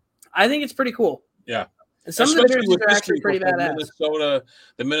thing now. I think it's pretty cool. Yeah. And some of the jerseys are actually pretty badass.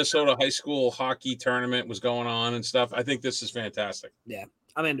 The Minnesota high school hockey tournament was going on and stuff. I think this is fantastic. Yeah,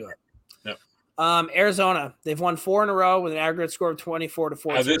 I'm into it. Yep. Arizona, they've won 4 in a row with an aggregate score of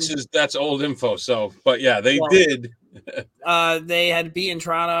 24-14. That's old info. So, but yeah, they did. They had beaten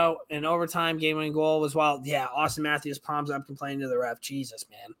Toronto in overtime. Game-winning goal was wild. Yeah, Austin Matthews palms up complaining to the ref. Jesus,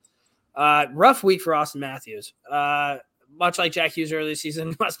 man. Rough week for Austin Matthews. Much like Jack Hughes early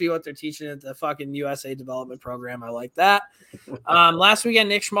season, must be what they're teaching at the fucking USA development program. I like that. Last weekend,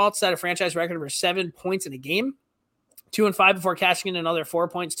 Nick Schmaltz set a franchise record for 7 points in a game. 2-5 before cashing in another 4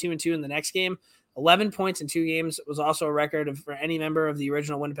 points, 2-2 in the next game. 11 points in 2 games was also a record for any member of the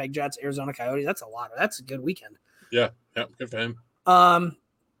original Winnipeg Jets, Arizona Coyotes. That's a lot. That's a good weekend. Yeah, good for him.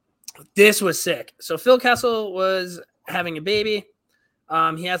 This was sick. So Phil Kessel was having a baby.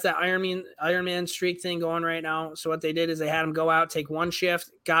 He has that Iron Man streak thing going right now. So what they did is they had him go out, take one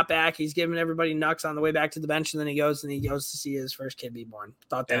shift, got back. He's giving everybody nuts on the way back to the bench, and then he goes to see his first kid be born.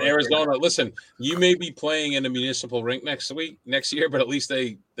 Thought that. And Arizona, listen, you may be playing in a municipal rink next year, but at least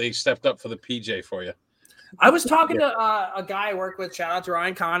they stepped up for the PJ for you. I was talking to a guy I work with. Shout out to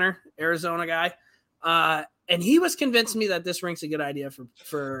Ryan Connor, Arizona guy, and he was convincing me that this rink's a good idea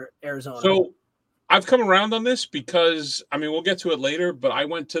for Arizona. So I've come around on this because, I mean, we'll get to it later, but I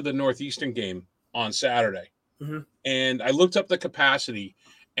went to the Northeastern game on Saturday, and I looked up the capacity,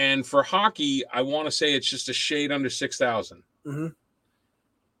 and for hockey, I want to say it's just a shade under 6,000.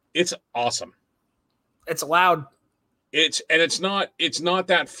 It's awesome. It's loud. It's not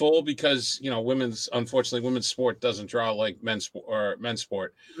that full because, you know, unfortunately women's sport doesn't draw like men's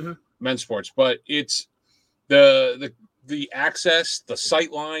sports, but it's the access, the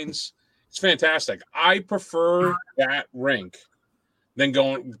sight lines. It's fantastic. I prefer that rink than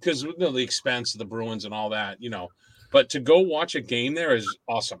going because of the expense of the Bruins and all that, you know. But to go watch a game there is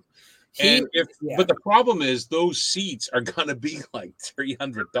awesome. But the problem is those seats are gonna be like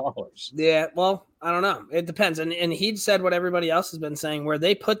 $300. Yeah, well, I don't know. It depends. And he'd said what everybody else has been saying, where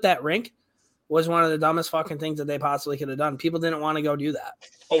they put that rink was one of the dumbest fucking things that they possibly could have done. People didn't want to go do that.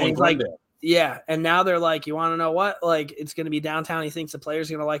 Oh, and like, yeah, and now they're like, you want to know what? Like, it's going to be downtown. He thinks the players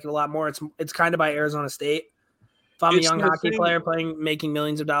are going to like it a lot more. It's kind of by Arizona State. If I'm a young hockey player making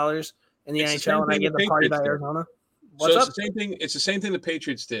millions of dollars in the NHL and I get the party by Arizona. What's up? It's the same thing the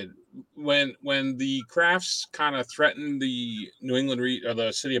Patriots did when the Crafts kind of threatened the New England or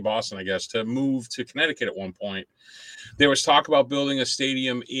the city of Boston, I guess, to move to Connecticut at one point. There was talk about building a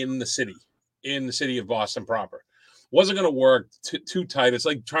stadium in the city of Boston proper. Wasn't going to work too tight. It's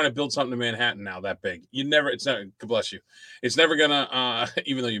like trying to build something in Manhattan now that big. It's not. God bless you. It's never gonna.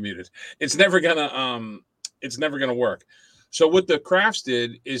 Even though you're muted, it's never gonna work. So what the Crafts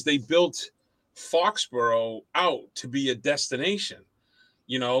did is they built Foxborough out to be a destination.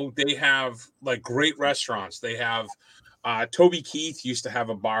 You know, they have like great restaurants. They have Toby Keith used to have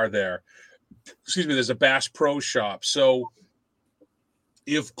a bar there. Excuse me. There's a Bass Pro Shop. So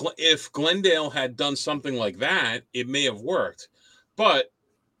if Glendale had done something like that, it may have worked, but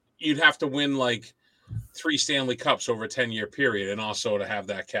you'd have to win like 3 Stanley Cups over a 10-year period, and also to have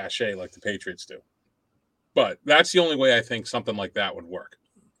that cachet like the Patriots do. But that's the only way I think something like that would work,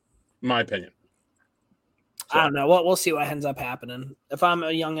 in my opinion. So, I don't know. We'll see what ends up happening. If I'm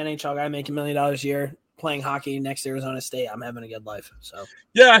a young NHL guy making $1 million a year playing hockey next to Arizona State, I'm having a good life. So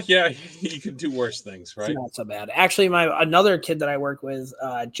yeah, you can do worse things, right? It's not so bad. Actually, another kid that I work with,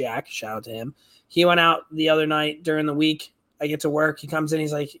 Jack, shout out to him. He went out the other night during the week. I get to work. He comes in.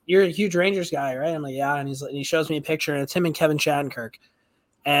 He's like, "You're a huge Rangers guy, right?" I'm like, "Yeah." And he shows me a picture, and it's him and Kevin Shattenkirk.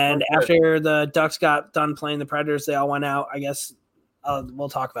 And after the Ducks got done playing the Predators, they all went out. I guess we'll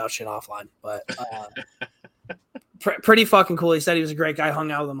talk about shit offline, but pretty fucking cool. He said he was a great guy.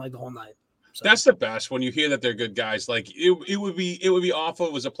 Hung out with him like the whole night. So. That's the best when you hear that they're good guys. Like it would be awful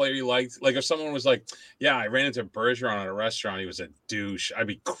if it was a player you liked. Like if someone was like, "Yeah, I ran into Bergeron at a restaurant. He was a douche." I'd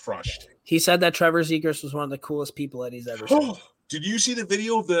be crushed. He said that Trevor Zegras was one of the coolest people that he's ever seen. Did you see the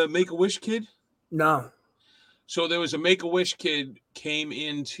video of the Make-A-Wish kid? No. So there was a Make-A-Wish kid came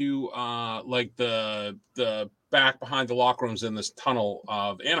into like the back behind the locker rooms in this tunnel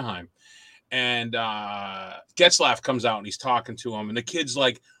of Anaheim, and Getzlaf comes out and he's talking to him, and the kid's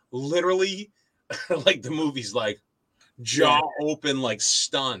like literally like the movie's like jaw open, like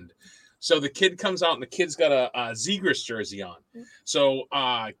stunned. So the kid comes out and the kid's got a Zegras jersey on. So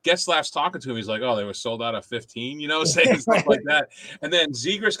Getzlaf's talking to him. He's like, "Oh, they were sold out of 15," you know, saying stuff like that. And then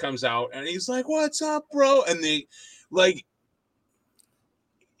Zegras comes out and he's like, "What's up, bro?" And they like,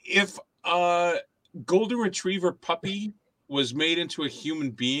 if a golden retriever puppy was made into a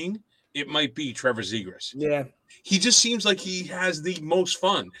human being, it might be Trevor Zegras. Yeah. He just seems like he has the most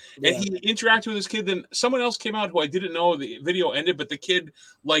fun. And he interacted with this kid. Then someone else came out who I didn't know. The video ended, but the kid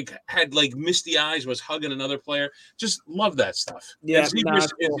like had like misty eyes, was hugging another player. Just love that stuff. Yeah, Zegras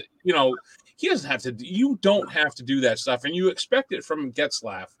is, you know, he doesn't have to. You don't have to do that stuff, and you expect it from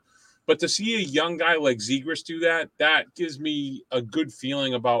Getzlaf. But to see a young guy like Zegras do that, that gives me a good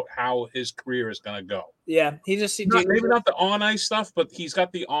feeling about how his career is going to go. Yeah, he just maybe not the on ice stuff, but he's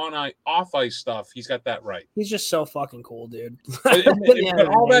got the off ice stuff. He's got that right. He's just so fucking cool, dude. But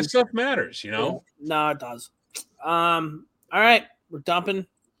all that stuff matters, you know. Yeah. No, it does. All right, we're dumping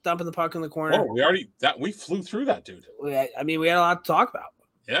the puck in the corner. Oh, we flew through that, dude. I mean, we had a lot to talk about.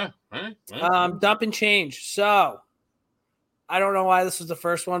 Yeah, all right. Dump and change. So, I don't know why this was the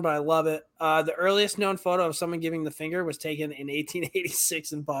first one, but I love it. The earliest known photo of someone giving the finger was taken in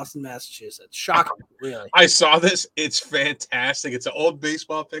 1886 in Boston, Massachusetts. Shocking, really. I saw this. It's fantastic. It's an old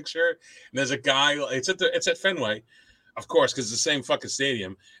baseball picture, and there's a guy. It's at Fenway, of course, because it's the same fucking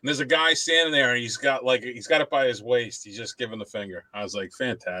stadium. And there's a guy standing there, and he's got it by his waist. He's just giving the finger. I was like,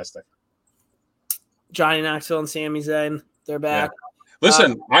 fantastic. Johnny Knoxville and Sami Zayn, they're back. Yeah.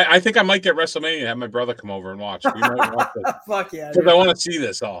 Listen, I think I might get WrestleMania and have my brother come over and watch. We might watch it. Fuck yeah. Because I want to see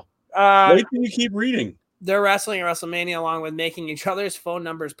this all. Wait till you keep reading. They're wrestling at WrestleMania along with making each other's phone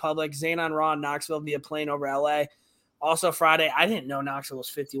numbers public. Zayn on Raw in Knoxville via plane over LA. Also Friday, I didn't know Knoxville was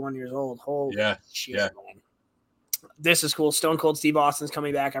 51 years old. Holy shit, man. This is cool. Stone Cold Steve Austin's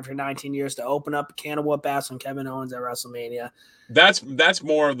coming back after 19 years to open up a can of whoop ass on Kevin Owens at WrestleMania. That's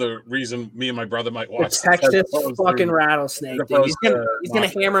more of the reason me and my brother might watch. The Texas fucking rattlesnake, dude. He's gonna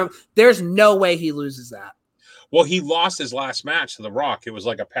hammer him. There's no way he loses that. Well, he lost his last match to The Rock. It was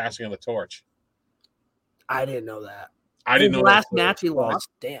like a passing of the torch. I didn't know that. I didn't know the last match he lost.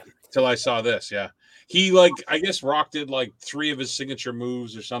 Damn. Till I saw this, yeah. He I guess Rock did 3 of his signature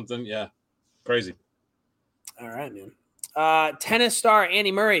moves or something. Yeah, crazy. All right, man. Tennis star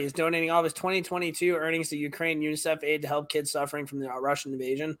Andy Murray is donating all of his 2022 earnings to Ukraine UNICEF aid to help kids suffering from the Russian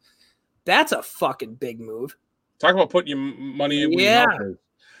invasion. That's a fucking big move. Talk about putting your money in. Yeah,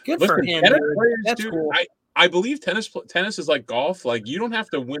 good for him. That's cool. I believe tennis is like golf. Like, you don't have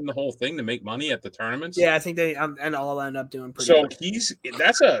to win the whole thing to make money at the tournaments. Yeah, I think they and all end up doing pretty. So good.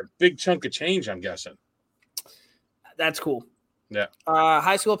 That's a big chunk of change, I'm guessing. That's cool. Yeah.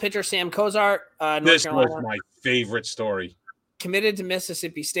 High school pitcher Sam Cozart, North this Carolina, was my favorite story. Committed to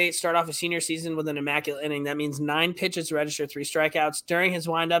Mississippi State, start off his senior season with an immaculate inning. That means 9 pitches, register 3 strikeouts. During his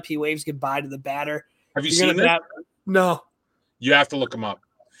windup, he waves goodbye to the batter. Have you seen that? No. You have to look him up.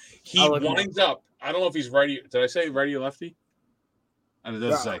 He winds up. I don't know if he's righty. Did I say righty or lefty? And it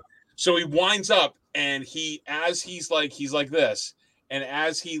doesn't say. So he winds up, and he's like this, and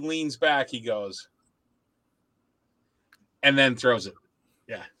as he leans back, he goes, and then throws it.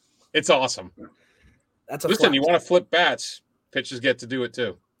 Yeah, it's awesome. That's a listen. flex. You want to flip bats? Pitchers get to do it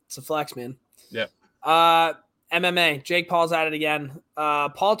too. It's a flex, man. Yeah. MMA. Jake Paul's at it again.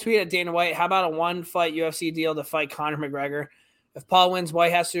 Paul tweeted at Dana White, "How about a 1-fight UFC deal to fight Conor McGregor? If Paul wins,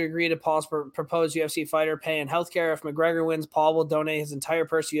 White has to agree to Paul's proposed UFC fighter pay and healthcare. If McGregor wins, Paul will donate his entire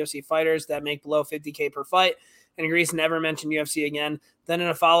purse to UFC fighters that make below $50K per fight and agrees to never mention UFC again. Then in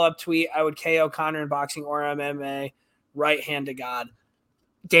a follow-up tweet, I would KO Conor in boxing or MMA. Right hand to God."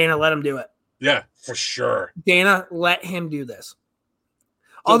 Dana, let him do it. Yeah, for sure. Dana, let him do this.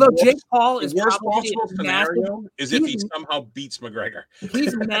 Although Jake Paul is the worst possible scenario is if he somehow beats McGregor.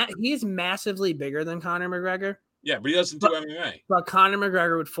 He's massively bigger than Conor McGregor. Yeah, but he doesn't do MMA. But Conor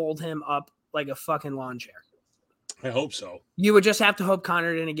McGregor would fold him up like a fucking lawn chair. I hope so. You would just have to hope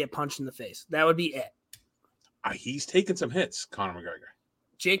Conor didn't get punched in the face. That would be it. He's taken some hits, Conor McGregor.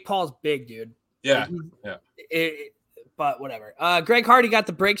 Jake Paul's big, dude. Yeah, but whatever. Greg Hardy got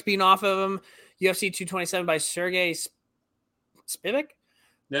the brakes beaten off of him. UFC 227 by Sergey Spivak.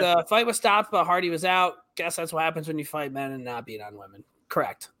 Yeah. The fight was stopped, but Hardy was out. Guess that's what happens when you fight men and not beat on women.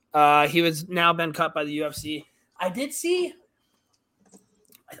 Correct. He was now been cut by the UFC. I did see,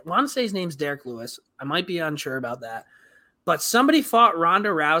 I want to say his name's Derek Lewis. I might be unsure about that. But somebody fought Ronda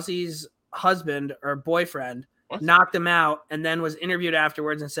Rousey's husband or boyfriend, knocked him out, and then was interviewed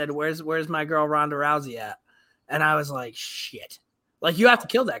afterwards and said, Where's my girl Ronda Rousey at? And I was like, shit. Like, you have to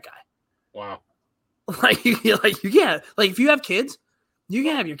kill that guy. Wow. Like you can't. Like, if you have kids, you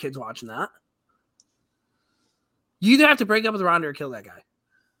can't have your kids watching that. You either have to break up with Ronda or kill that guy.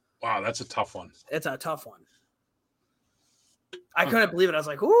 Wow, that's a tough one. It's a tough one. I couldn't believe it. I was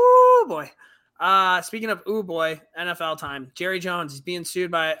like, ooh, boy. Speaking of ooh, boy, NFL time. Jerry Jones is being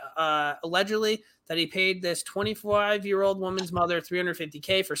sued by allegedly that he paid this 25-year-old woman's mother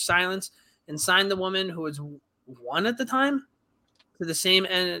 $350K for silence and signed the woman who was 1 at the time to the same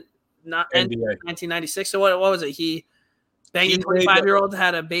end, not NBA. 1996. So what was it? He banged a 25-year-old,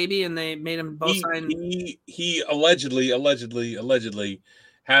 had a baby, and they made him both sign. He allegedly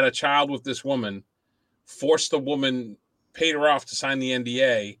had a child with this woman, forced the woman, paid her off to sign the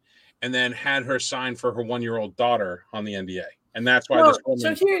NDA, and then had her sign for her 1-year-old daughter on the NDA. And that's why this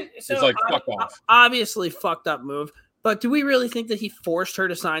woman is like, fuck off. Obviously fucked up move. But do we really think that he forced her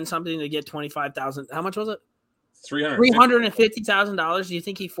to sign something to get $25,000? How much was it? $350,000. Do you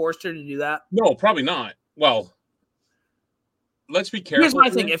think he forced her to do that? No, probably not. Well, let's be careful. Here's my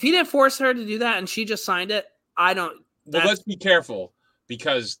thing. If he didn't force her to do that and she just signed it, I don't. Well, let's be careful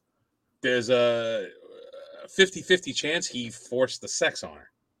because there's a 50-50 chance he forced the sex on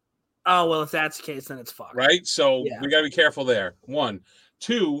her. Oh, well, if that's the case, then it's fucked. Right? So Yeah. we got to be careful there. 1.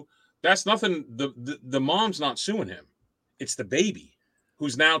 2, that's nothing. The mom's not suing him. It's the baby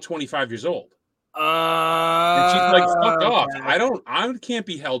who's now 25 years old. And she's like, fuck off. I can't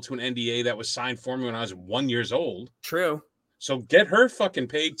be held to an NDA that was signed for me when I was 1 year old. True. So get her fucking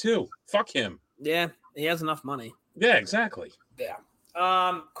paid too. Fuck him. Yeah, he has enough money. Yeah, exactly. Yeah.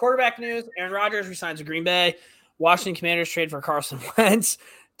 Quarterback news: Aaron Rodgers resigns with Green Bay. Washington Commanders trade for Carson Wentz.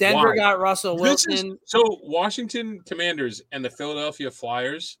 Denver got Russell Wilson. So Washington Commanders and the Philadelphia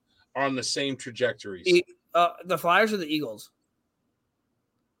Flyers are on the same trajectories. The Flyers or the Eagles?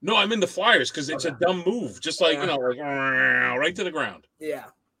 No, I'm in the Flyers because it's a dumb move. Just like, like right to the ground. Yeah.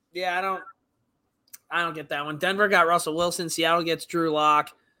 Yeah, I don't get that one. Denver got Russell Wilson. Seattle gets Drew Lock.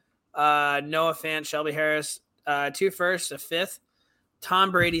 Noah Fant, Shelby Harris. 2 firsts, a 5th.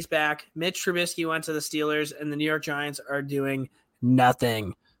 Tom Brady's back. Mitch Trubisky went to the Steelers, and the New York Giants are doing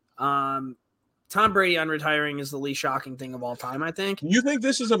nothing. Tom Brady unretiring is the least shocking thing of all time, I think. You think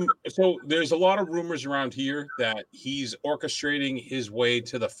this is so there's a lot of rumors around here that he's orchestrating his way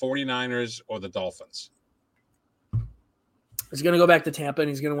to the 49ers or the Dolphins. He's going to go back to Tampa, and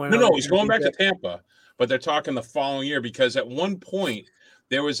he's going to win. No, he's going back to Tampa, but they're talking the following year because at one point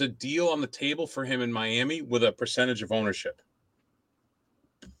there was a deal on the table for him in Miami with a percentage of ownership.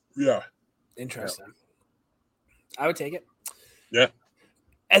 Yeah. Interesting. I would take it. Yeah.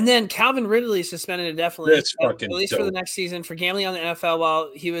 And then Calvin Ridley suspended indefinitely, That's fucking at least dope. for the next season, for gambling on the NFL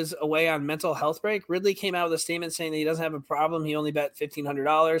while he was away on mental health break. Ridley came out with a statement saying that he doesn't have a problem. He only bet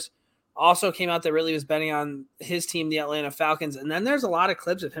 $1,500. Also came out that Ridley was betting on his team, the Atlanta Falcons. And then there's a lot of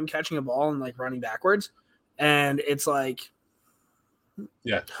clips of him catching a ball and like running backwards. And it's like,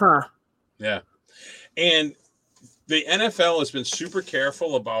 yeah. Huh. Yeah. And the NFL has been super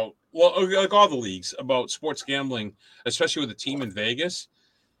careful about, well, like all the leagues, about sports gambling, especially with a team in Vegas.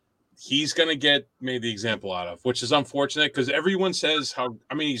 He's going to get made the example out of, which is unfortunate because everyone says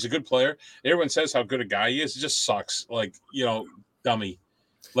he's a good player. Everyone says how good a guy he is. It just sucks. Like, dummy.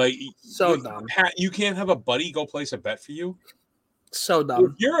 Like, so dumb. You can't have a buddy go place a bet for you. So dumb.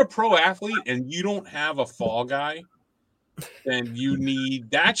 If you're a pro athlete and you don't have a fall guy, then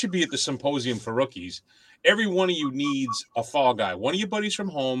that should be at the symposium for rookies. Every one of you needs a fall guy. One of your buddies from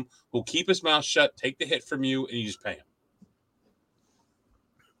home who'll keep his mouth shut, take the hit from you, and you just pay him.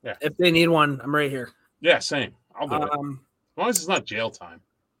 Yeah. If they need one, I'm right here. Yeah, same. I'll do it. As long as it's not jail time.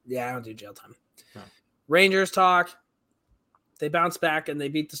 Yeah, I don't do jail time. No. Rangers talk. They bounced back and they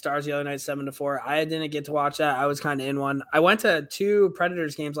beat the Stars the other night 7-4. I didn't get to watch that. I was kind of in one. I went to 2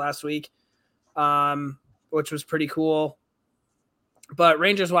 Predators games last week, which was pretty cool. But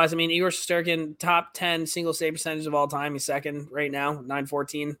Rangers-wise, Igor Shesterkin, top 10 single save percentage of all time. He's second right now,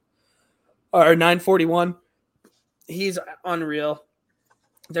 914 or 941. He's unreal.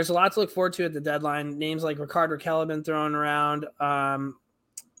 There's a lot to look forward to at the deadline. Names like Rickard Rakell have been thrown around. Hampus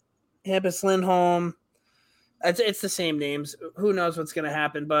Lindholm. It's the same names. Who knows what's going to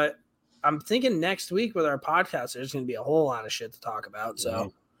happen? But I'm thinking next week with our podcast, there's going to be a whole lot of shit to talk about.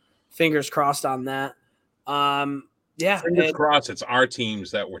 So fingers crossed on that. Yeah. Fingers crossed it's our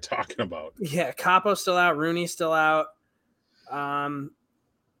teams that we're talking about. Yeah. Capo's still out. Rooney's still out.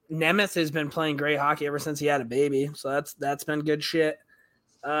 Nemeth has been playing great hockey ever since he had a baby. So that's been good shit.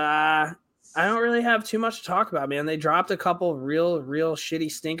 I don't really have too much to talk about, man. They dropped a couple real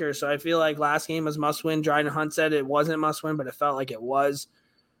shitty stinkers. So I feel like last game was must win. Dryden Hunt said it wasn't must win, but it felt like it was.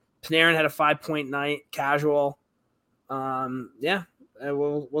 Panarin had a 5-point night, casual. Yeah,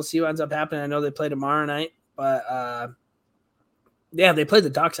 we'll see what ends up happening. I know they play tomorrow night, but yeah, they played the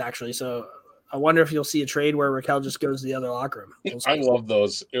Ducks actually. So I wonder if you'll see a trade where Rakell just goes to the other locker room. I love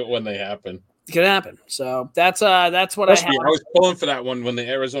those when they happen. It could happen. So that's what I have. I was pulling for that one when the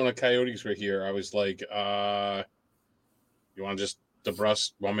Arizona Coyotes were here. I was like, you want to just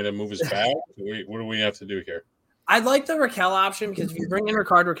DeBrus want me to move his bag? What do we have to do here? I'd like the Rakell option because if you bring in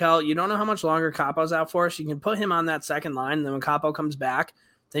Rickard Rakell, you don't know how much longer Capo's out for. So you can put him on that second line. And then when Capo comes back,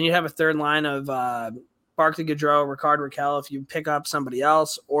 then you have a third line of Barclay Goodrow, Rickard Rakell if you pick up somebody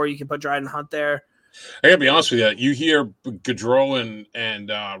else, or you can put Dryden Hunt there. I gotta be honest with you. You hear Goodrow and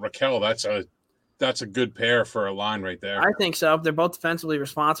Rakell. That's a good pair for a line right there. I think so. They're both defensively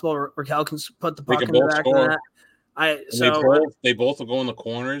responsible. Rakell can put the puck in the back of the net. They both will go in the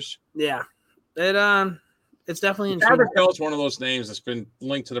corners. Yeah, it's definitely intriguing. Rakell is one of those names that's been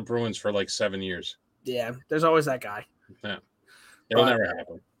linked to the Bruins for like 7 years. Yeah, there's always that guy. Yeah, it'll never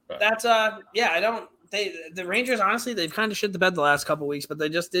happen. But. That's the Rangers, honestly, they've kind of shit the bed the last couple of weeks, but they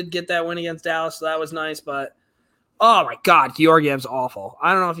just did get that win against Dallas, so that was nice. But oh my God, Georgiev's awful.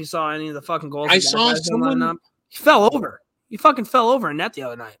 I don't know if you saw any of the fucking goals. I saw someone. He fell over. He fucking fell over in net the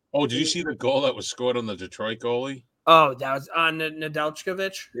other night. Oh, did you see the goal that was scored on the Detroit goalie? Oh, that was on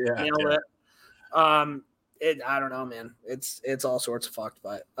Nedeljkovic. Yeah. Nailed it. I don't know, man. It's all sorts of fucked,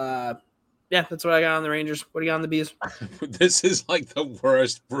 but yeah, that's what I got on the Rangers. What do you got on the Bees? This is like the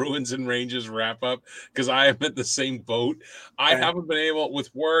worst Bruins and Rangers wrap up because I am at the same boat. I haven't been able,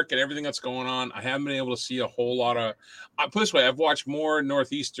 with work and everything that's going on, I haven't been able to see a whole lot of. I put it this way, I've watched more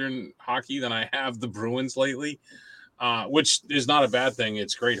Northeastern hockey than I have the Bruins lately, which is not a bad thing.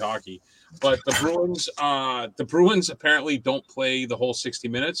 It's great hockey. But the Bruins apparently don't play the whole 60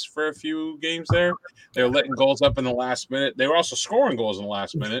 minutes for a few games there. They're letting goals up in the last minute. They were also scoring goals in the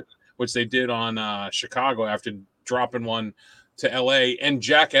last minute, which they did on Chicago after dropping one to LA. And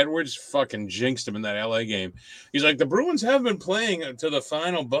Jack Edwards fucking jinxed him in that LA game. He's like, the Bruins have been playing to the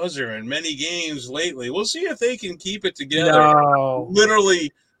final buzzer in many games lately. We'll see if they can keep it together. No.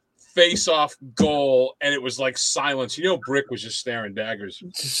 Literally face-off goal, and it was like silence. Brick was just staring daggers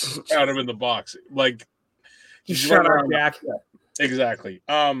at him in the box. Like, shut up, Jack. Exactly.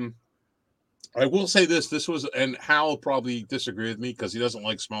 I will say this was, and Hal will probably disagree with me because he doesn't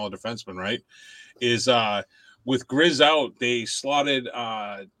like smaller defensemen, right? Is with Grizz out, they slotted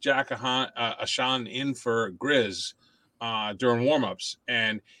Jack Ashan in for Grizz during warmups,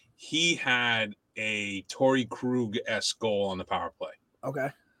 and he had a Torrey Krug-esque goal on the power play. Okay.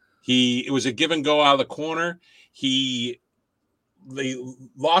 It was a give and go out of the corner. They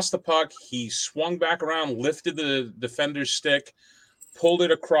lost the puck. He swung back around, lifted the defender's stick, pulled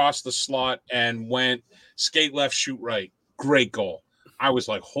it across the slot, and went skate left, shoot right. Great goal. I was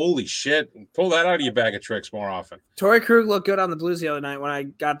like, holy shit. Pull that out of your bag of tricks more often. Torrey Krug looked good on the Blues the other night when I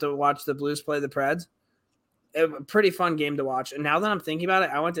got to watch the Blues play the Preds. A pretty fun game to watch. And now that I'm thinking about it,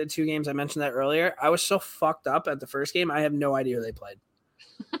 I went to 2 games. I mentioned that earlier. I was so fucked up at the first game. I have no idea who they played.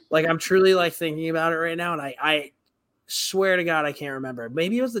 Like, I'm truly like thinking about it right now. And I swear to God, I can't remember.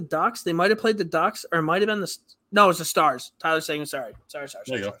 Maybe it was the Ducks. They might've played the Ducks, or it might've been no, it was the Stars. Tyler's saying sorry. Sorry.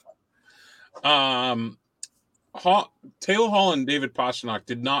 There you go. Taylor Hall and David Pastrnak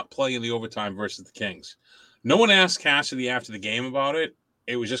did not play in the overtime versus the Kings. No one asked Cassidy after the game about it.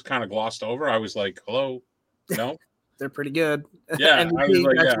 It was just kind of glossed over. I was like, hello. No, they're pretty good. Yeah, MVP, I was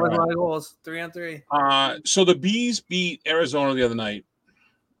like, that's one of my goals. 3-on-3. So the Bees beat Arizona the other night.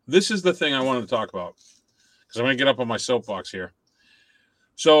 This is the thing I wanted to talk about because I'm going to get up on my soapbox here.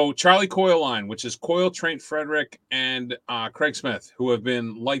 So Charlie Coyle line, which is Coyle, Trent Frederick, and Craig Smith, who have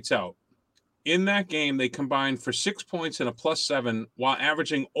been lights out. In that game, they combined for 6 points and a +7 while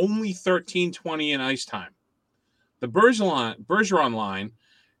averaging only 13-20 in ice time. The Bergeron line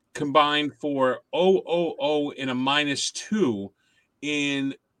combined for 0-0-0 and a -2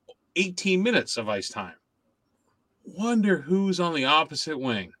 in 18 minutes of ice time. Wonder who's on the opposite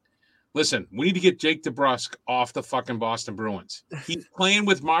wing. Listen, we need to get Jake DeBrusk off the fucking Boston Bruins. He's playing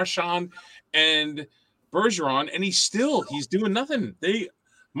with Marchand and Bergeron, and he's doing nothing.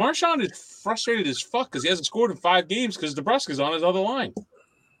 Marchand is frustrated as fuck because he hasn't scored in 5 games because DeBrusk is on his other line.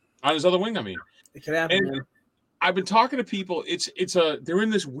 On his other wing, I mean. It could happen, man. I've been talking to people. They're in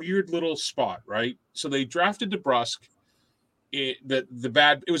this weird little spot, right? So they drafted DeBrusk. It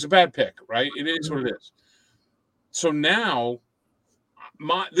was a bad pick, right? It is what it is. So now,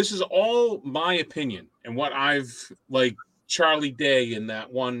 this is all my opinion and what I've like Charlie Day in that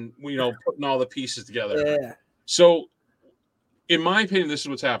one, putting all the pieces together. Yeah. So, in my opinion, this is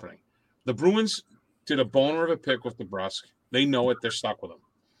what's happening. The Bruins did a boner of a pick with DeBrusk. They know it. They're stuck with him.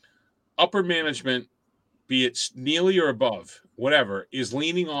 Upper management, be it Neely or above, whatever, is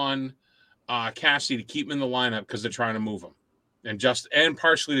leaning on Cassidy to keep him in the lineup because they're trying to move him, and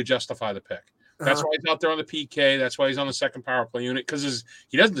partially to justify the pick. That's why he's out there on the PK. That's why he's on the second power play unit because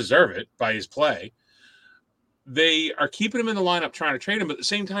he doesn't deserve it by his play. They are keeping him in the lineup trying to trade him, but at the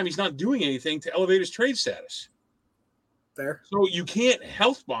same time, he's not doing anything to elevate his trade status. Fair. So you can't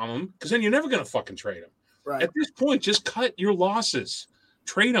health bomb him because then you're never going to fucking trade him. Right. At this point, just cut your losses.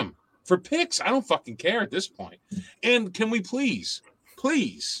 Trade him for picks. I don't fucking care at this point. And can we please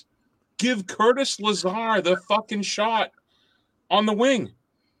give Curtis Lazar the fucking shot on the wing?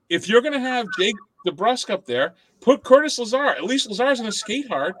 If you're going to have Jake DeBrusk up there, put Curtis Lazar. At least Lazar's going to skate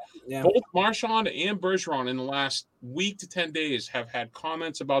hard. Yeah. Both Marchand and Bergeron in the last week to 10 days have had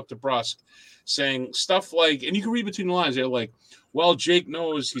comments about DeBrusk saying stuff like, and you can read between the lines, they're like, well, Jake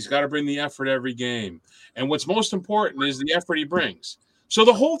knows he's got to bring the effort every game. And what's most important is the effort he brings. So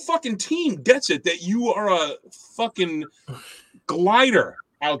the whole fucking team gets it that you are a fucking glider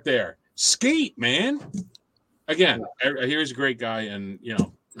out there. Skate, man. Again, here's a great guy, and,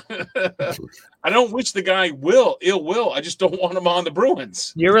 I don't wish the guy ill will. I just don't want him on the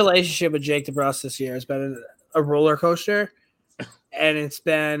Bruins. Your relationship with Jake DeBrusk this year has been a roller coaster.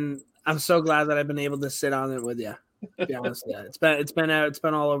 and I'm so glad that I've been able to sit on it with you. To be honest, yeah, it's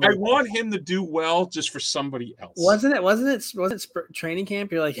been all over. I want him to do well just for somebody else. Wasn't it training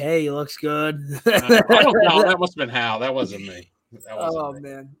camp? You're like, hey, he looks good. I don't know. That must have been Hal. That wasn't me.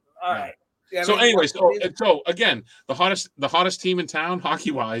 Man. All right. Yeah, so anyway, so again, the hottest team in town,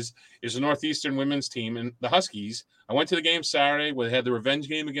 hockey-wise, is the Northeastern women's team and the Huskies. I went to the game Saturday. We had the revenge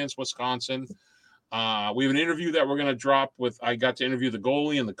game against Wisconsin. We have an interview that we're going to drop with. I got to interview the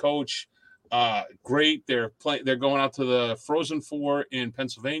goalie and the coach. Great. They're going out to the Frozen Four in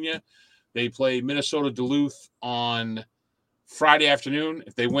Pennsylvania. They play Minnesota Duluth on Friday afternoon.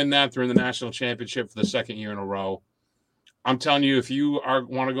 If they win that, they're in the national championship for the second year in a row. I'm telling you, if you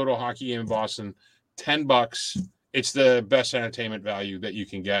want to go to a hockey game in Boston, $10. It's the best entertainment value that you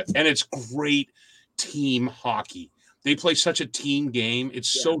can get, and it's great team hockey. They play such a team game.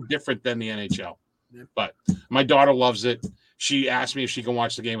 It's so different than the NHL. Yeah. But my daughter loves it. She asked me if she can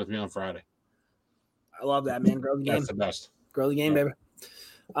watch the game with me on Friday. I love that, man. Grow the game. That's the best. Grow the game, baby.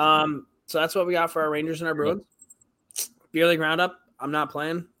 So that's what we got for our Rangers and our Bruins. Beer League Roundup. I'm not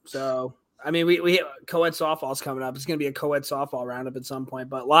playing. So, I mean, we co-ed softball's coming up. It's going to be a co-ed softball roundup at some point.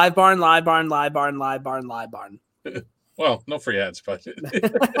 But live barn. Well, no free ads, but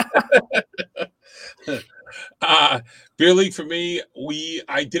Beer League for me,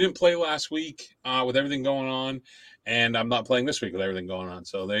 I didn't play last week with everything going on, and I'm not playing this week with everything going on.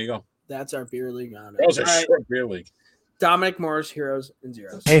 So there you go. That's our Beer League roundup. That was a short Beer League. Dominic Moore's Heroes and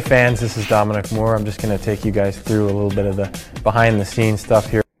Zeros. Hey fans, this is Dominic Moore. I'm just going to take you guys through a little bit of the behind the scenes stuff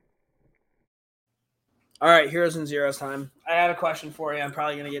here. All right, Heroes and Zeros time. I have a question for you. I'm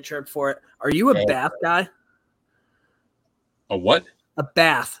probably going to get chirped for it. Are you a bath guy? A what? A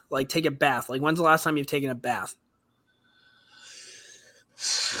bath. Like take a bath. Like when's the last time you've taken a bath?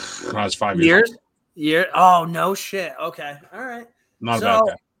 When I was 5 years old. Oh, no shit. Okay. All right. Not a bad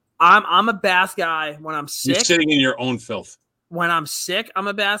guy. I'm a bath guy when I'm sick. You're sitting in your own filth. When I'm sick, I'm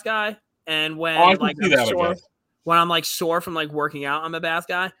a bath guy. And when I'm sore from like working out, I'm a bath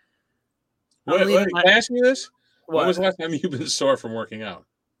guy. Can I ask you this? When was the last time you've been sore from working out?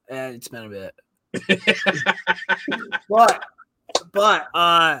 It's been a bit. but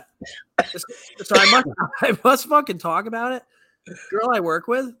so I must fucking talk about it. Girl I work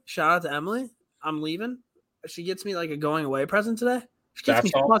with, shout out to Emily. I'm leaving. She gets me like a going away present today. She gets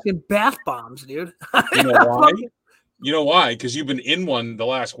me fucking bath bombs, dude. You know why? You know why? Because you've been in one the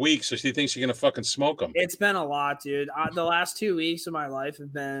last week, so she thinks you're gonna fucking smoke them. It's been a lot, dude. The last 2 weeks of my life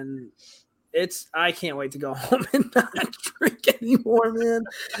have been. I can't wait to go home and not drink anymore, man.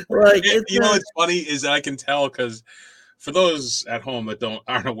 Like, what's funny is that I can tell because for those at home that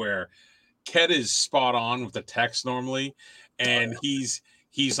aren't aware, Ket is spot on with the text normally, and he's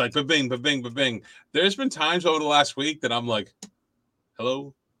like ba-bing, ba-bing, ba-bing. There's been times over the last week that I'm like,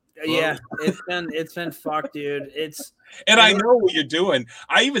 hello? Yeah, it's been fucked, dude. I know what you're doing.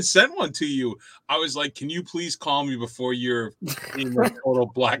 I even sent one to you. I was like, can you please call me before you're in a total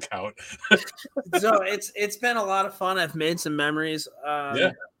blackout? So it's been a lot of fun. I've made some memories.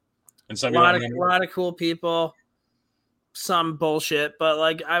 And some a lot of cool people. Some bullshit, but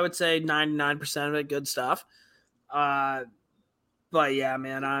like I would say 99% of it good stuff. But yeah,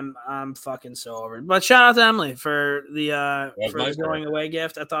 man, I'm fucking so over it. But shout out to Emily for the going away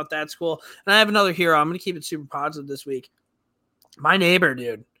gift. I thought that's cool. And I have another hero. I'm gonna keep it super positive this week. My neighbor,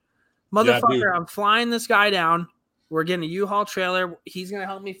 dude. Motherfucker, dude. I'm flying this guy down. We're getting a U-Haul trailer. He's gonna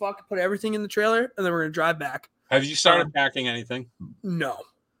help me fucking put everything in the trailer, and then we're gonna drive back. Have you started packing anything? No.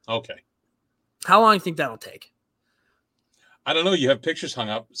 Okay. How long do you think that'll take? I don't know. You have pictures hung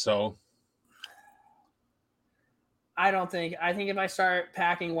up, so. I think if I start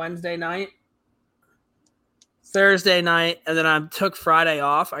packing Wednesday night, Thursday night, and then I took Friday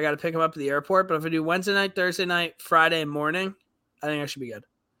off, I got to pick him up at the airport. But if I do Wednesday night, Thursday night, Friday morning, I think I should be good.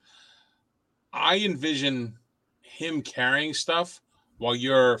 I envision him carrying stuff while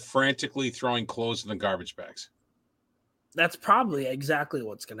you're frantically throwing clothes in the garbage bags. That's probably exactly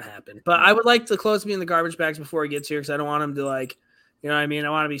what's going to happen. But I would like the clothes to be in the garbage bags before he gets here because I don't want him to like – you know what I mean? I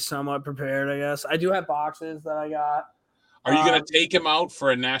want to be somewhat prepared, I guess. I do have boxes that I got. Are you going to take him out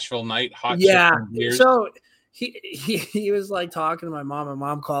for a Nashville night? Yeah. So he was like talking to my mom. My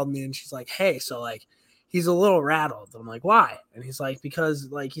mom called me and she's like, hey, so like he's a little rattled. I'm like, why? And he's like,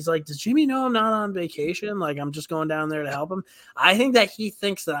 because like he's like, does Jimmy know I'm not on vacation? Like I'm just going down there to help him. I think that he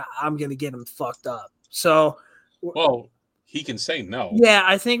thinks that I'm going to get him fucked up. So well, he can say no. Yeah,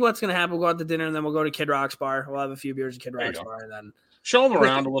 I think what's going to happen, we'll go out to dinner and then we'll go to Kid Rock's bar. We'll have a few beers at Kid Rock's bar and then show him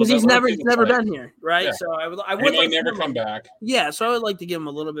around a little bit. Because he's never been here, right? Yeah. So I would he might never come back. Yeah, so I would like to give him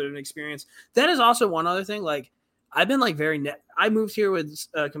a little bit of an experience. That is also one other thing. Like, I've been like I moved here with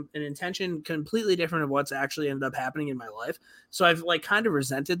an intention completely different of what's actually ended up happening in my life. So I've like kind of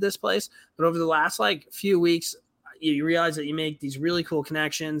resented this place. But over the last like few weeks, you realize that you make these really cool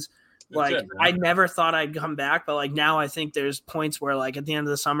connections. Like I never thought I'd come back, but like now I think there's points where like at the end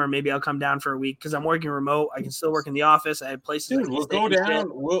of the summer, maybe I'll come down for a week because I'm working remote. I can still work in the office. I have places. Dude, we'll go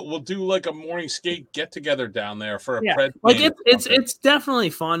down. We'll do like a morning skate get together down there for a pred. Like it's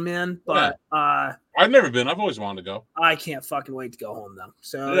definitely fun, man. But I've never been. I've always wanted to go. I can't fucking wait to go home though.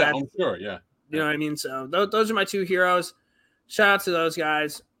 So yeah, I'm sure. Yeah, you know what I mean. So those are my two heroes. Shout out to those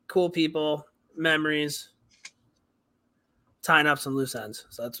guys. Cool people, memories. Tying up some loose ends.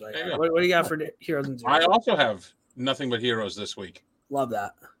 So that's what I got. What do you got for heroes and zeros? I also have nothing but heroes this week. Love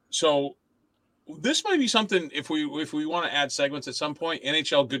that. So this might be something if we want to add segments at some point.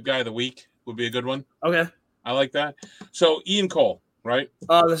 NHL Good Guy of the Week would be a good one. Okay. I like that. So Ian Cole, right?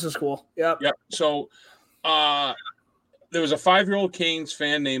 Oh, this is cool. Yep. So there was a 5-year-old Canes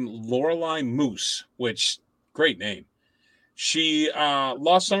fan named Lorelei Moose, which great name. She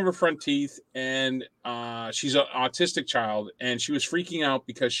lost some of her front teeth, and she's an autistic child, and she was freaking out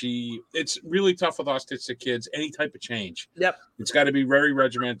because it's really tough with autistic kids, any type of change. Yep. It's got to be very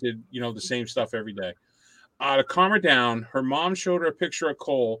regimented, the same stuff every day. To calm her down, her mom showed her a picture of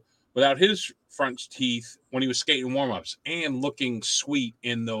Cole without his front teeth when he was skating warm-ups and looking sweet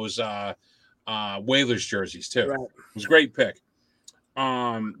in those Whalers jerseys, too. Right. It was a great pick.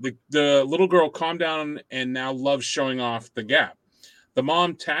 The little girl calmed down and now loves showing off the gap. The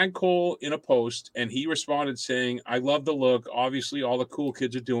mom tagged Cole in a post, and he responded saying, "I love the look. Obviously, all the cool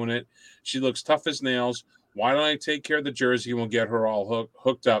kids are doing it. She looks tough as nails. Why don't I take care of the jersey and we'll get her all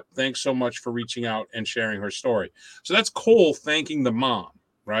hooked up? Thanks so much for reaching out and sharing her story." So that's Cole thanking the mom,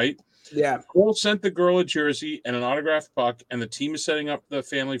 right? Yeah. Cole sent the girl a jersey and an autographed puck, and the team is setting up the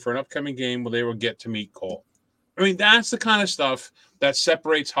family for an upcoming game where they will get to meet Cole. I mean, that's the kind of stuff that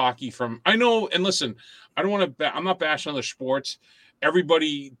separates hockey from. I know, and listen, I don't want to. I'm not bashing other sports.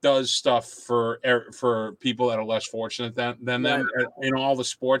 Everybody does stuff for people that are less fortunate than them in all the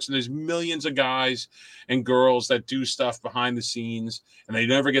sports. And there's millions of guys and girls that do stuff behind the scenes, and they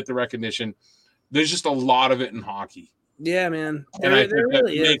never get the recognition. There's just a lot of it in hockey. Yeah, man. And I think that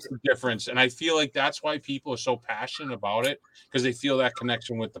makes a difference. And I feel like that's why people are so passionate about it, because they feel that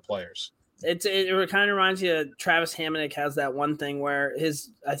connection with the players. It kind of reminds you of Travis Hamonic has that one thing where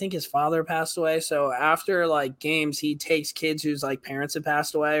I think his father passed away. So after like games, he takes kids whose like parents had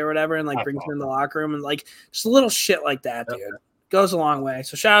passed away or whatever, and like brings them in the locker room, and like just little shit like that, dude, goes a long way.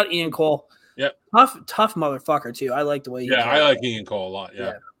 So shout out Ian Cole. Yep. Tough motherfucker too. I like the way. I like Ian Cole a lot.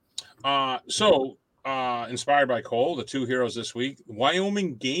 Yeah. So inspired by Cole, the two heroes this week,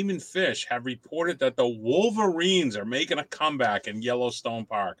 Wyoming Game and Fish have reported that the Wolverines are making a comeback in Yellowstone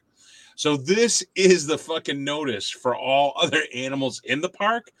Park. So this is the fucking notice for all other animals in the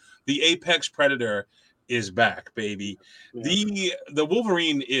park. The apex predator is back, baby. Yeah. The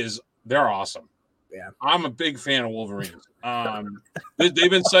Wolverine they're awesome. Yeah. I'm a big fan of Wolverines. They've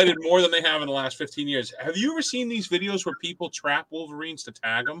been cited more than they have in the last 15 years. Have you ever seen these videos where people trap Wolverines to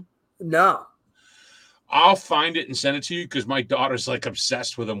tag them? No. I'll find it and send it to you because my daughter's like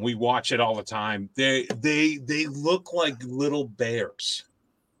obsessed with them. We watch it all the time. They look like little bears.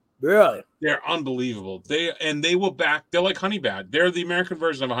 Really? They're unbelievable. They're like honey badger. They're the American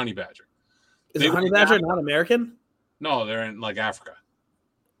version of a honey badger. Is a honey badger not American? No, they're in like Africa.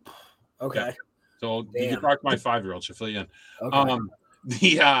 Okay. Yeah. So you can talk to my 5-year-old. She'll fill you in. Okay.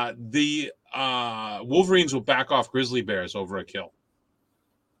 The Wolverines will back off grizzly bears over a kill.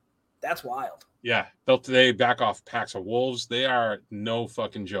 That's wild. Yeah. They back off packs of wolves. They are no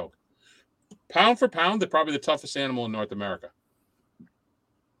fucking joke. Pound for pound, they're probably the toughest animal in North America.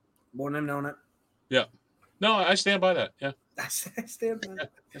 Wouldn't have known it. Yeah. No, I stand by that. Yeah. I stand by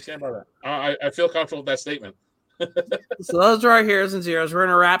that. I stand by that. I feel comfortable with that statement. So those are our heroes and zeros. We're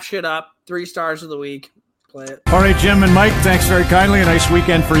going to wrap shit up. 3 stars of the week. Play it. All right, Jim and Mike, thanks very kindly. A nice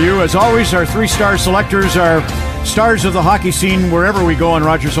weekend for you. As always, our 3-star selectors are stars of the hockey scene wherever we go on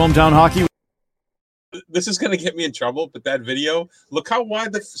Rogers Hometown Hockey. This is going to get me in trouble, but that video, look how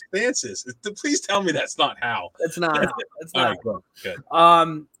wide the stance is. Please tell me that's not Hal. It's not Hal. It's not. All right, good.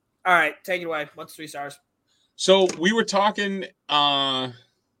 All right, take it away. What's 3 stars? So we were talking because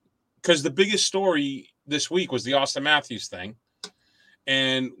the biggest story this week was the Austin Matthews thing.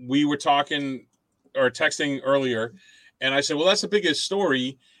 And we were talking or texting earlier, and I said, well, that's the biggest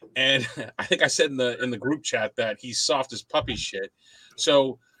story. And I think I said in the group chat that he's soft as puppy shit.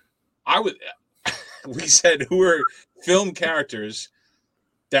 So we said, who are film characters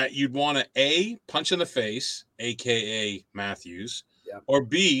that you'd want to punch in the face, aka Matthews, or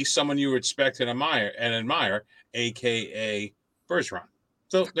B, someone you respect and admire, aka Bergeron.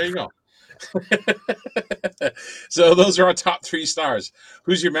 So there you go. So those are our top 3 stars.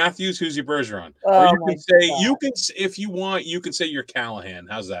 Who's your Matthews? Who's your Bergeron? Or you can if you want, you can say your Callahan.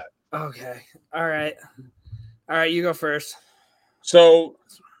 How's that? Okay. All right. You go first. So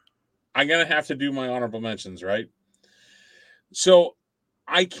I'm gonna have to do my honorable mentions, right? So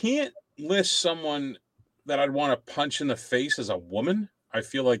I can't list someone that I'd want to punch in the face as a woman. I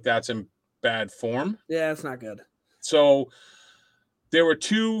feel like that's in bad form. Yeah, that's not good. So there were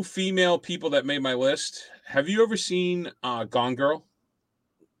 2 female people that made my list. Have you ever seen Gone Girl?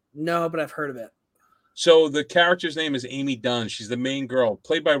 No, but I've heard of it. So the character's name is Amy Dunn. She's the main girl,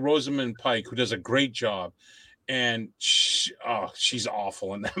 played by Rosamund Pike, who does a great job. And she's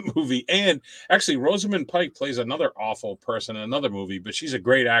awful in that movie. And actually, Rosamund Pike plays another awful person in another movie, but she's a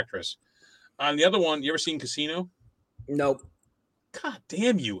great actress. On the other one, you ever seen Casino? Nope. God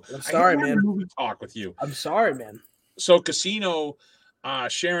damn you! I'm sorry, man. Movie talk with you. I'm sorry, man. So Casino,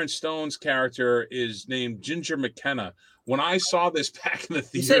 Sharon Stone's character is named Ginger McKenna. When I saw this back in the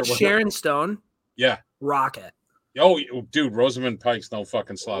theater, you said Sharon Stone. Yeah, Rocket. Oh, dude, Rosamund Pike's no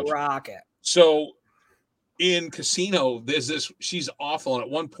fucking slouch. Rocket. So in Casino, there's this. She's awful, and at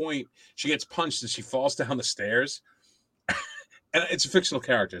one point she gets punched and she falls down the stairs. And it's a fictional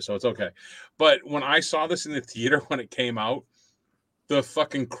character, so it's okay. But when I saw this in the theater when it came out, the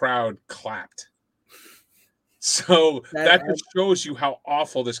fucking crowd clapped. So that just shows you how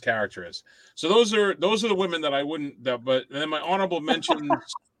awful this character is. So those are the women that I wouldn't. But then my honorable mentions.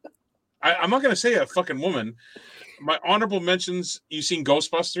 I'm not going to say a fucking woman. My honorable mentions. You seen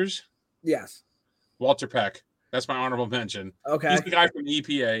Ghostbusters? Yes. Walter Peck. That's my honorable mention. Okay. He's the guy from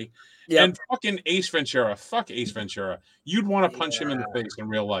EPA. Yep. And fucking Ace Ventura. Fuck Ace Ventura. You'd want to punch him in the face in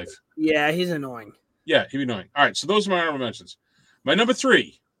real life. Yeah, he's annoying. Yeah, he'd be annoying. All right, so those are my honorable mentions. My number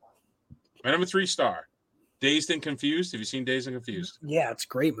three star, Dazed and Confused. Have you seen Dazed and Confused? Yeah, it's a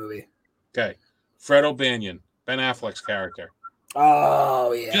great movie. Okay. Fred O'Banion, Ben Affleck's character.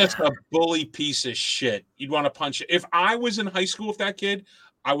 Oh, yeah. Just a bully piece of shit. You'd want to punch it. If I was in high school with that kid,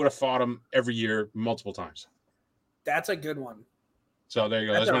 I would have fought him every year, multiple times. That's a good one. So there you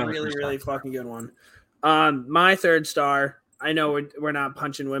go. That's a really fucking good one. My third star, I know we're not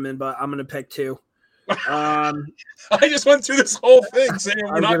punching women, but I'm going to pick two. I just went through this whole thing saying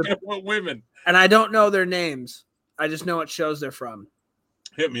we're not going to put women. And I don't know their names. I just know what shows they're from.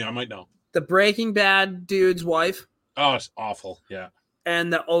 Hit me. I might know. The Breaking Bad dude's wife. Oh, it's awful. Yeah.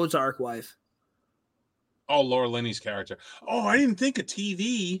 And the Ozark wife. Oh, Laura Linney's character. Oh, I didn't think of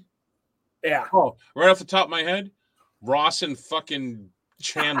TV. Yeah. Oh, right off the top of my head, Ross and fucking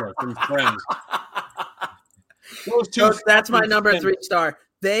Chandler from Friends. That's my number 3 star.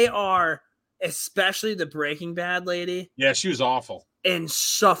 They are, especially the Breaking Bad lady. Yeah, she was awful.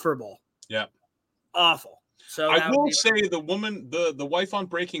 Insufferable. Yeah. Awful. So I will say the woman, the wife on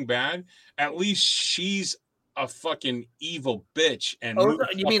Breaking Bad, at least she's a fucking evil bitch. And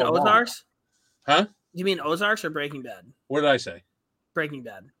you mean Ozarks? Huh? You mean Ozarks or Breaking Bad? What did I say? Breaking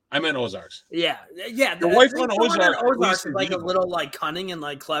Bad. I meant Ozarks. Yeah. The wife on Ozarks is like a little like cunning and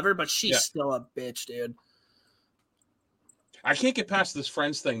like clever, but she's still a bitch, dude. I can't get past this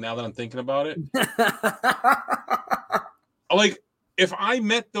Friends thing now that I'm thinking about it. Like, if I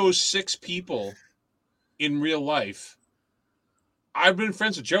met those 6 people in real life, I've been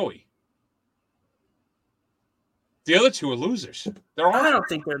friends with Joey. The other 2 are losers. They're awful. I don't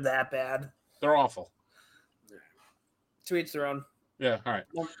think they're that bad. They're awful. To each their own. Yeah, all right.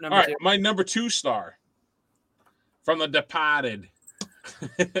 All right, 2. My number 2 star from The Departed.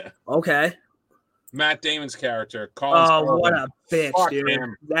 Okay. Matt Damon's character. Colin Scarlett. What a bitch, Fuck dude.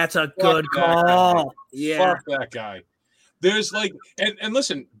 him. That's a good call. Yeah. Fuck that guy. There's like, and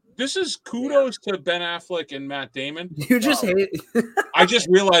listen, this is kudos to Ben Affleck and Matt Damon. You just hate it. I just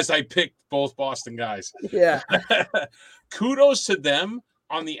realized I picked both Boston guys. Yeah. Kudos to them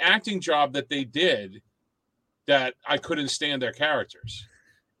on the acting job that they did, that I couldn't stand their characters.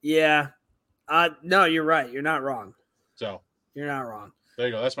 Yeah. No, you're right. You're not wrong. So you're not wrong. There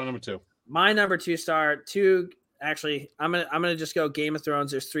you go. That's my number 2. My number 2 star, actually, I'm gonna just go Game of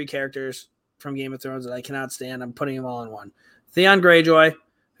Thrones. There's 3 characters from Game of Thrones that I cannot stand. I'm putting them all in one. Theon Greyjoy,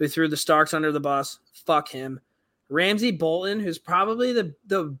 who threw the Starks under the bus. Fuck him. Ramsay Bolton, who's probably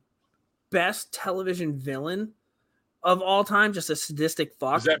the best television villain of all time, just a sadistic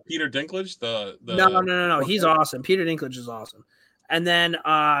fuck. Is that Peter Dinklage? No. He's awesome. Peter Dinklage is awesome. And then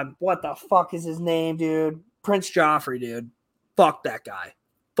what the fuck is his name, dude? Prince Joffrey, dude. Fuck that guy.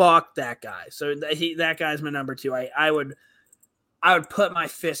 So that guy's my number 2. I would put my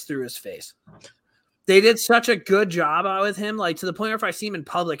fist through his face. They did such a good job with him, like to the point where if I see him in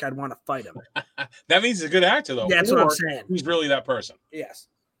public, I'd want to fight him. That means he's a good actor, though. That's what I'm saying. He's really that person. Yes.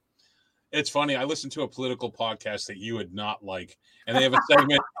 It's funny. I listened to a political podcast that you would not like, and they have a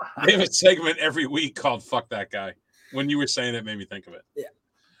segment. They have a segment every week called "Fuck That Guy." When you were saying it, made me think of it. Yeah.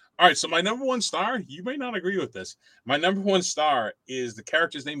 All right. So my number one star. You may not agree with this. My number one star is the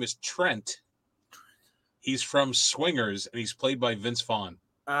character's name is Trent. He's from Swingers, and he's played by Vince Vaughn.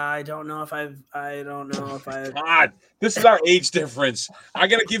 I don't know if I've. God, this is our age difference. I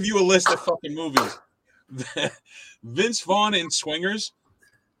gotta give you a list of fucking movies. Vince Vaughn in Swingers.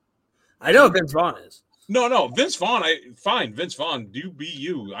 I know who Vince Vaughn is. No, Vince Vaughn. Fine, Vince Vaughn. Do be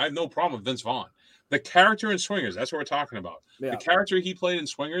you. I have no problem with Vince Vaughn. The character in Swingers. That's what we're talking about. Yeah. The character he played in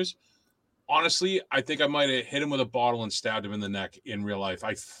Swingers. Honestly, I think I might have hit him with a bottle and stabbed him in the neck in real life.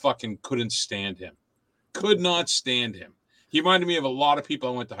 I fucking couldn't stand him. Could not stand him. He reminded me of a lot of people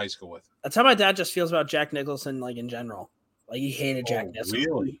I went to high school with. That's how my dad just feels about Jack Nicholson, like in general. Like he hated Jack Nicholson.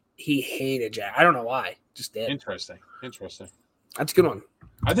 Really? He hated Jack. I don't know why. Just did. Interesting. That's a good one.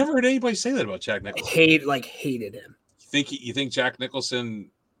 I've never heard anybody say that about Jack Nicholson. Hated him. You think Jack Nicholson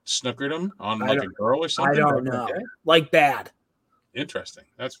snookered him on like a girl or something? I don't know. Like bad. Interesting.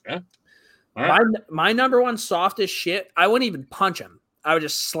 That's yeah. All right. My number one softest shit. I wouldn't even punch him. I would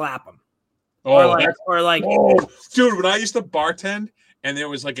just slap him. Dude, when I used to bartend and there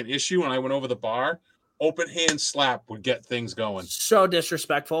was like an issue and I went over the bar, open hand slap would get things going. So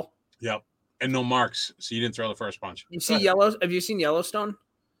disrespectful. Yep. And no marks. So you didn't throw the first punch. Have you seen Yellowstone?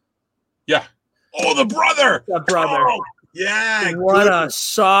 Yeah. Oh, the brother. Oh, yeah. What a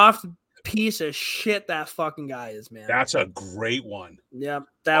soft piece of shit that fucking guy is, man. That's a great one. Yep.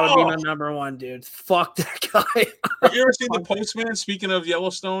 That would be my number one, dude. Fuck that guy. Have you ever seen The Postman? Speaking of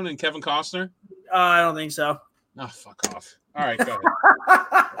Yellowstone and Kevin Costner? I don't think so. Oh, fuck off. All right, go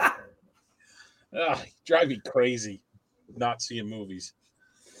ahead. Drive me crazy not seeing movies.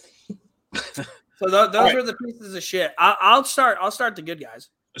 So those are the pieces of shit. I'll start the good guys.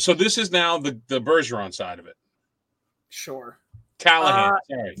 So this is now the Bergeron side of it. Sure. Callahan.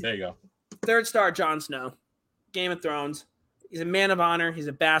 Sorry, there you go. Third star, Jon Snow. Game of Thrones. He's a man of honor. He's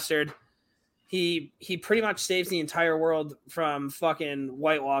a bastard. He pretty much saves the entire world from fucking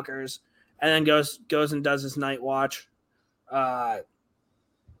White Walkers, and then goes and does his night watch.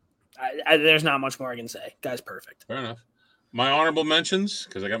 There's not much more I can say. Guy's perfect. Fair enough. My honorable mentions,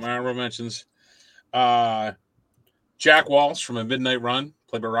 because I got my honorable mentions. Jack Walsh from A Midnight Run,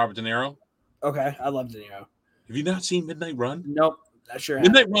 played by Robert De Niro. Okay, I love De Niro. Have you not seen Midnight Run? Nope, I sure have.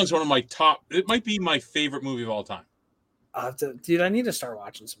 Midnight Run's one of my top. It might be my favorite movie of all time. Dude, I need to start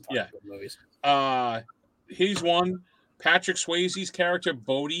watching some good movies. He's one. Patrick Swayze's character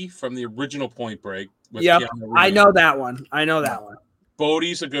Bodhi from the original Point Break. Yep, I know that one.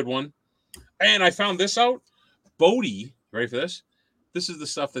 Bodhi's a good one. And I found this out. Bodhi, ready for this? This is the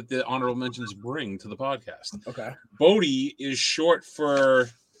stuff that the honorable mentions bring to the podcast. Okay. Bodhi is short for,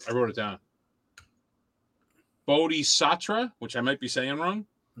 I wrote it down, Bodhisattva, which I might be saying wrong,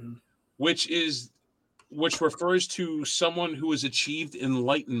 which refers to someone who has achieved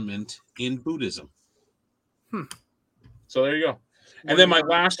enlightenment in Buddhism. So there you go. And then my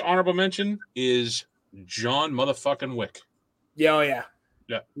last honorable mention is John motherfucking Wick. Yeah, oh yeah.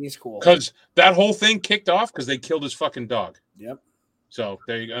 Yeah. He's cool. Because that whole thing kicked off because they killed his fucking dog. Yep. So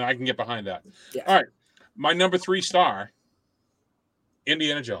there you go. I can get behind that. Yes. All right. My number 3 star,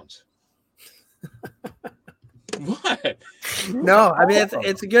 Indiana Jones. What? No, I mean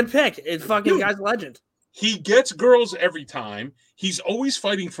it's a good pick. It's fucking guy's legend. He gets girls every time. He's always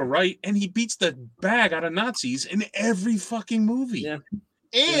fighting for right, and he beats the bag out of Nazis in every fucking movie. Yeah.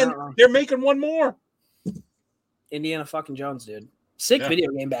 And they're making one more. Indiana fucking Jones, dude. Sick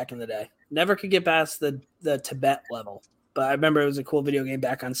video game back in the day. Never could get past the Tibet level. But I remember it was a cool video game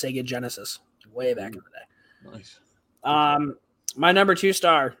back on Sega Genesis. Way back in the day. Nice. My number 2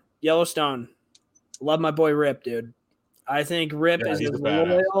 star, Yellowstone. Love my boy Rip, dude. I think Rip is as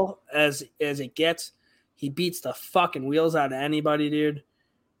loyal as it gets. He beats the fucking wheels out of anybody, dude.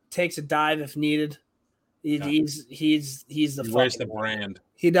 Takes a dive if needed. He's the wears the brand.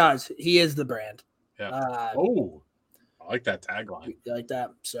 He does. He is the brand. Yeah. I like that tagline. You like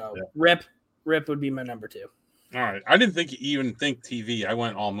that? So Rip would be my number 2. All right. I didn't even think TV. I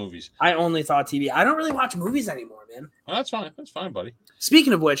went all movies. I only thought TV. I don't really watch movies anymore, man. Oh, that's fine. That's fine, buddy.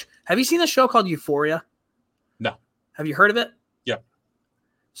 Speaking of which, have you seen a show called Euphoria? No. Have you heard of it? Yep.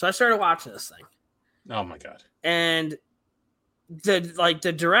 So I started watching this thing. Oh my God. And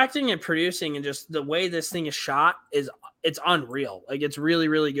the directing and producing and just the way this thing is shot it's unreal. Like it's really,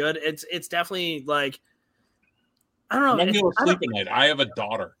 really good. It's definitely like I don't know. I'm not able to sleep at night. I have a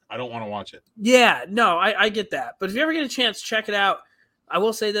daughter. I don't want to watch it. Yeah, no, I get that. But if you ever get a chance, check it out. I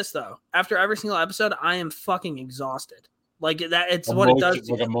will say this though: after every single episode, I am fucking exhausted. Like that, it's what it does.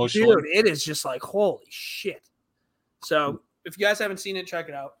 Like emotionally, dude, it is just like holy shit. So if you guys haven't seen it, check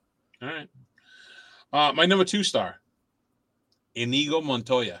it out. All right. My number 2 star, Inigo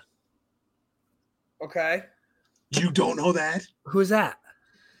Montoya. Okay. You don't know that? Who's that?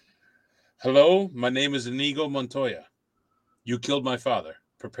 Hello, my name is Inigo Montoya. You killed my father.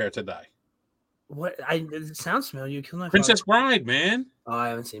 Prepare to die. What? It sounds familiar. You killed my Princess father. Bride, man. Oh, I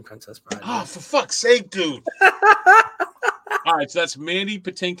haven't seen Princess Bride. Oh, for fuck's sake, dude. All right, so that's Mandy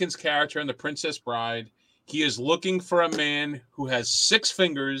Patinkin's character in The Princess Bride. He is looking for a man who has 6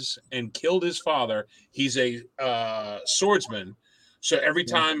 fingers and killed his father. He's a swordsman. So every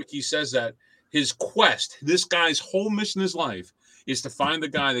time he says that, his quest, this guy's whole mission in his life, is to find the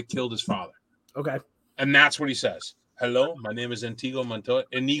guy that killed his father. Okay. And that's what he says. Hello, my name is Inigo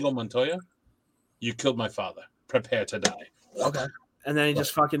Montoya. You killed my father. Prepare to die. Okay. And then he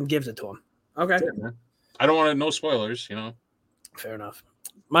just fucking gives it to him. Okay. I don't want to, no spoilers, you know. Fair enough.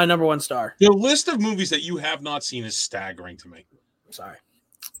 My number 1 star. The list of movies that you have not seen is staggering to me. Sorry.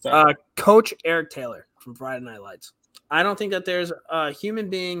 Sorry. Coach Eric Taylor from Friday Night Lights. I don't think that there's a human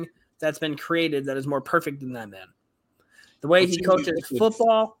being that's been created that is more perfect than that man. The way he coaches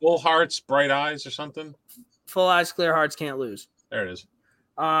football. Full hearts, bright eyes, or something. Full eyes, clear hearts, can't lose. There it is.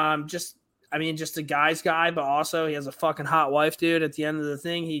 Just a guy's guy, but also he has a fucking hot wife, dude. At the end of the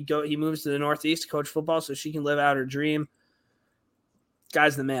thing, he moves to the Northeast to coach football so she can live out her dream.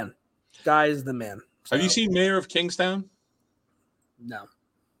 Guy's the man. Guy's the man. So, have you seen Mayor of Kingstown? No.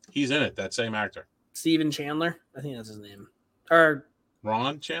 He's in it, that same actor. Steven Chandler? I think that's his name. Or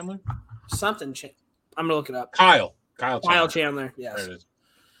Ron Chandler? Something. I'm going to look it up. Kyle Chandler. Yes. There it is.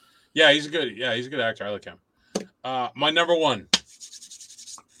 Yeah, he's a good actor. I like him. My number 1.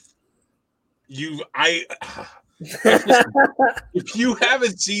 If you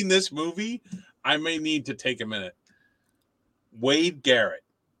haven't seen this movie, I may need to take a minute. Wade Garrett.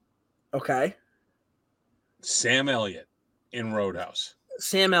 Okay. Sam Elliott in Roadhouse.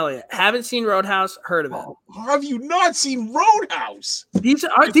 Sam Elliott. Haven't seen Roadhouse, heard of it. Oh, have you not seen Roadhouse? These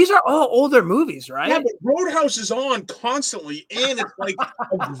are all older movies, right? Yeah, but Roadhouse is on constantly, and it's like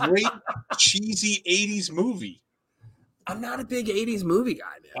a great cheesy 80s movie. I'm not a big 80s movie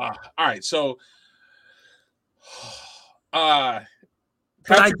guy, man. All right, so I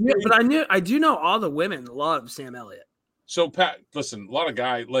do know all the women love Sam Elliott. So Pat, listen, a lot of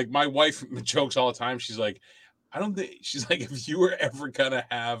guys, like my wife jokes all the time. She's like, if you were ever gonna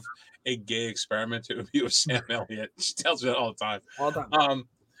have a gay experiment, it would be with Sam Elliott. She tells me that all the time. All the time.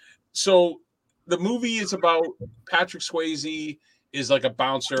 So the movie is about Patrick Swayze is like a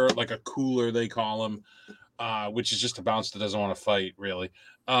bouncer, like a cooler, they call him, which is just a bouncer that doesn't want to fight, really.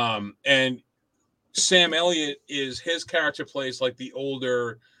 And Sam Elliott is his character plays like the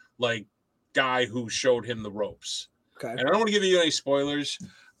older, like guy who showed him the ropes. Okay. And I don't want to give you any spoilers,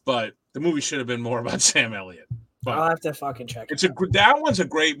 but the movie should have been more about Sam Elliott. But I'll have to fucking check it. That one's a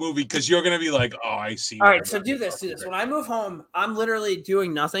great movie because you're going to be like, oh, I see. All right, so do this. When I move home, I'm literally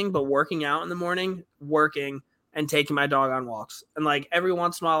doing nothing but working out in the morning, working, and taking my dog on walks. And like every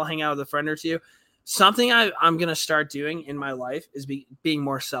once in a while, I'll hang out with a friend or two. Something I'm going to start doing in my life is being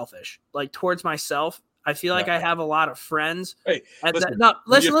more selfish, like towards myself. I feel like I have a lot of friends. Hey, listen.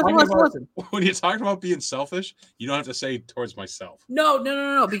 When you're talking about being selfish, you don't have to say towards myself.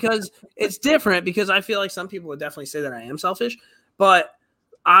 No, because it's different. Because I feel like some people would definitely say that I am selfish, but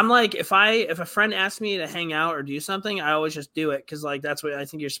I'm like, if a friend asks me to hang out or do something, I always just do it because like that's what I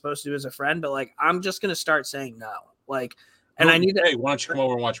think you're supposed to do as a friend. But like, I'm just gonna start saying no, like. And I need to. Hey, why don't you come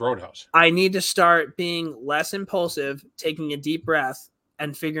over and watch Roadhouse? I need to start being less impulsive, taking a deep breath,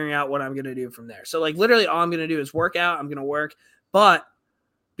 and figuring out what I'm going to do from there. So, like, literally, all I'm going to do is work out. I'm going to work, but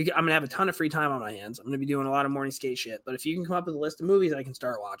I'm going to have a ton of free time on my hands. I'm going to be doing a lot of morning skate shit. But if you can come up with a list of movies, I can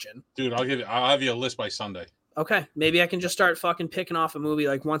start watching. Dude, I'll have you a list by Sunday. Okay, maybe I can just start fucking picking off a movie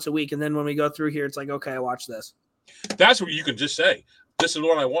like once a week, and then when we go through here, it's like, okay, I watch this. That's what you can just say. This is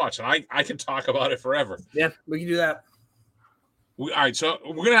what I watch, and I can talk about it forever. Yeah, we can do that. All right, so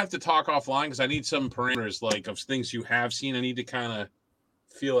we're gonna have to talk offline because I need some parameters like of things you have seen. I need to kind of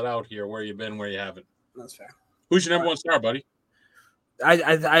feel it out here where you've been, where you haven't. That's fair. Who's your number 1 star, buddy?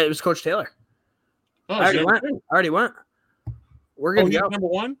 I was Coach Taylor. Oh, I already went. We're good to go. Number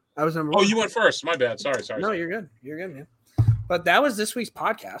 1? I was number 1. Oh, you went first. My bad. Sorry. No, you're good. You're good, man. But that was this week's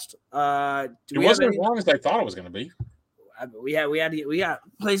podcast. It wasn't as long as I thought it was going to be. We got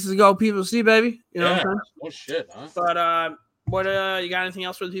places to go, people to see, baby. You know what I'm saying? Oh shit, huh? But what you got anything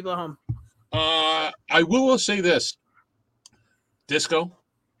else for the people at home? I will say this. Disco,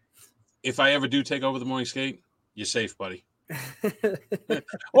 if I ever do take over the morning skate, you're safe, buddy.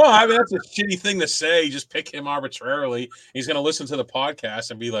 Well, I mean, that's a shitty thing to say. Just pick him arbitrarily. He's going to listen to the podcast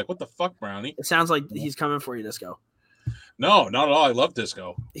and be like, what the fuck, Brownie? It sounds like he's coming for you, Disco. No, not at all. I love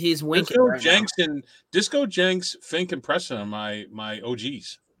Disco. He's winking Disco, right Jenks, and Disco, Jenks, Fink, and Preston are my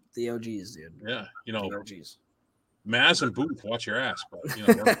OGs. The OGs, dude. Yeah, you know, the OGs. Maz and Booth, watch your ass. But, you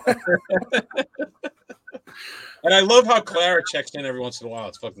know, and I love how Clara checks in every once in a while.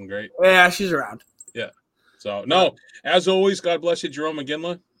 It's fucking great. Yeah, she's around. Yeah. So, no, as always, God bless you, Jerome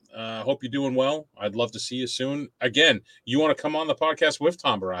McGinley. Hope you're doing well. I'd love to see you soon. Again, you want to come on the podcast with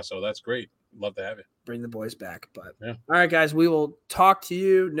Tom Barrasso? That's great. Love to have you. Bring the boys back. But yeah. All right, guys, we will talk to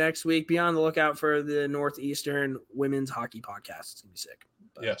you next week. Be on the lookout for the Northeastern Women's Hockey Podcast. It's going to be sick.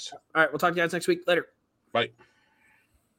 But, yes. All right, we'll talk to you guys next week. Later. Bye.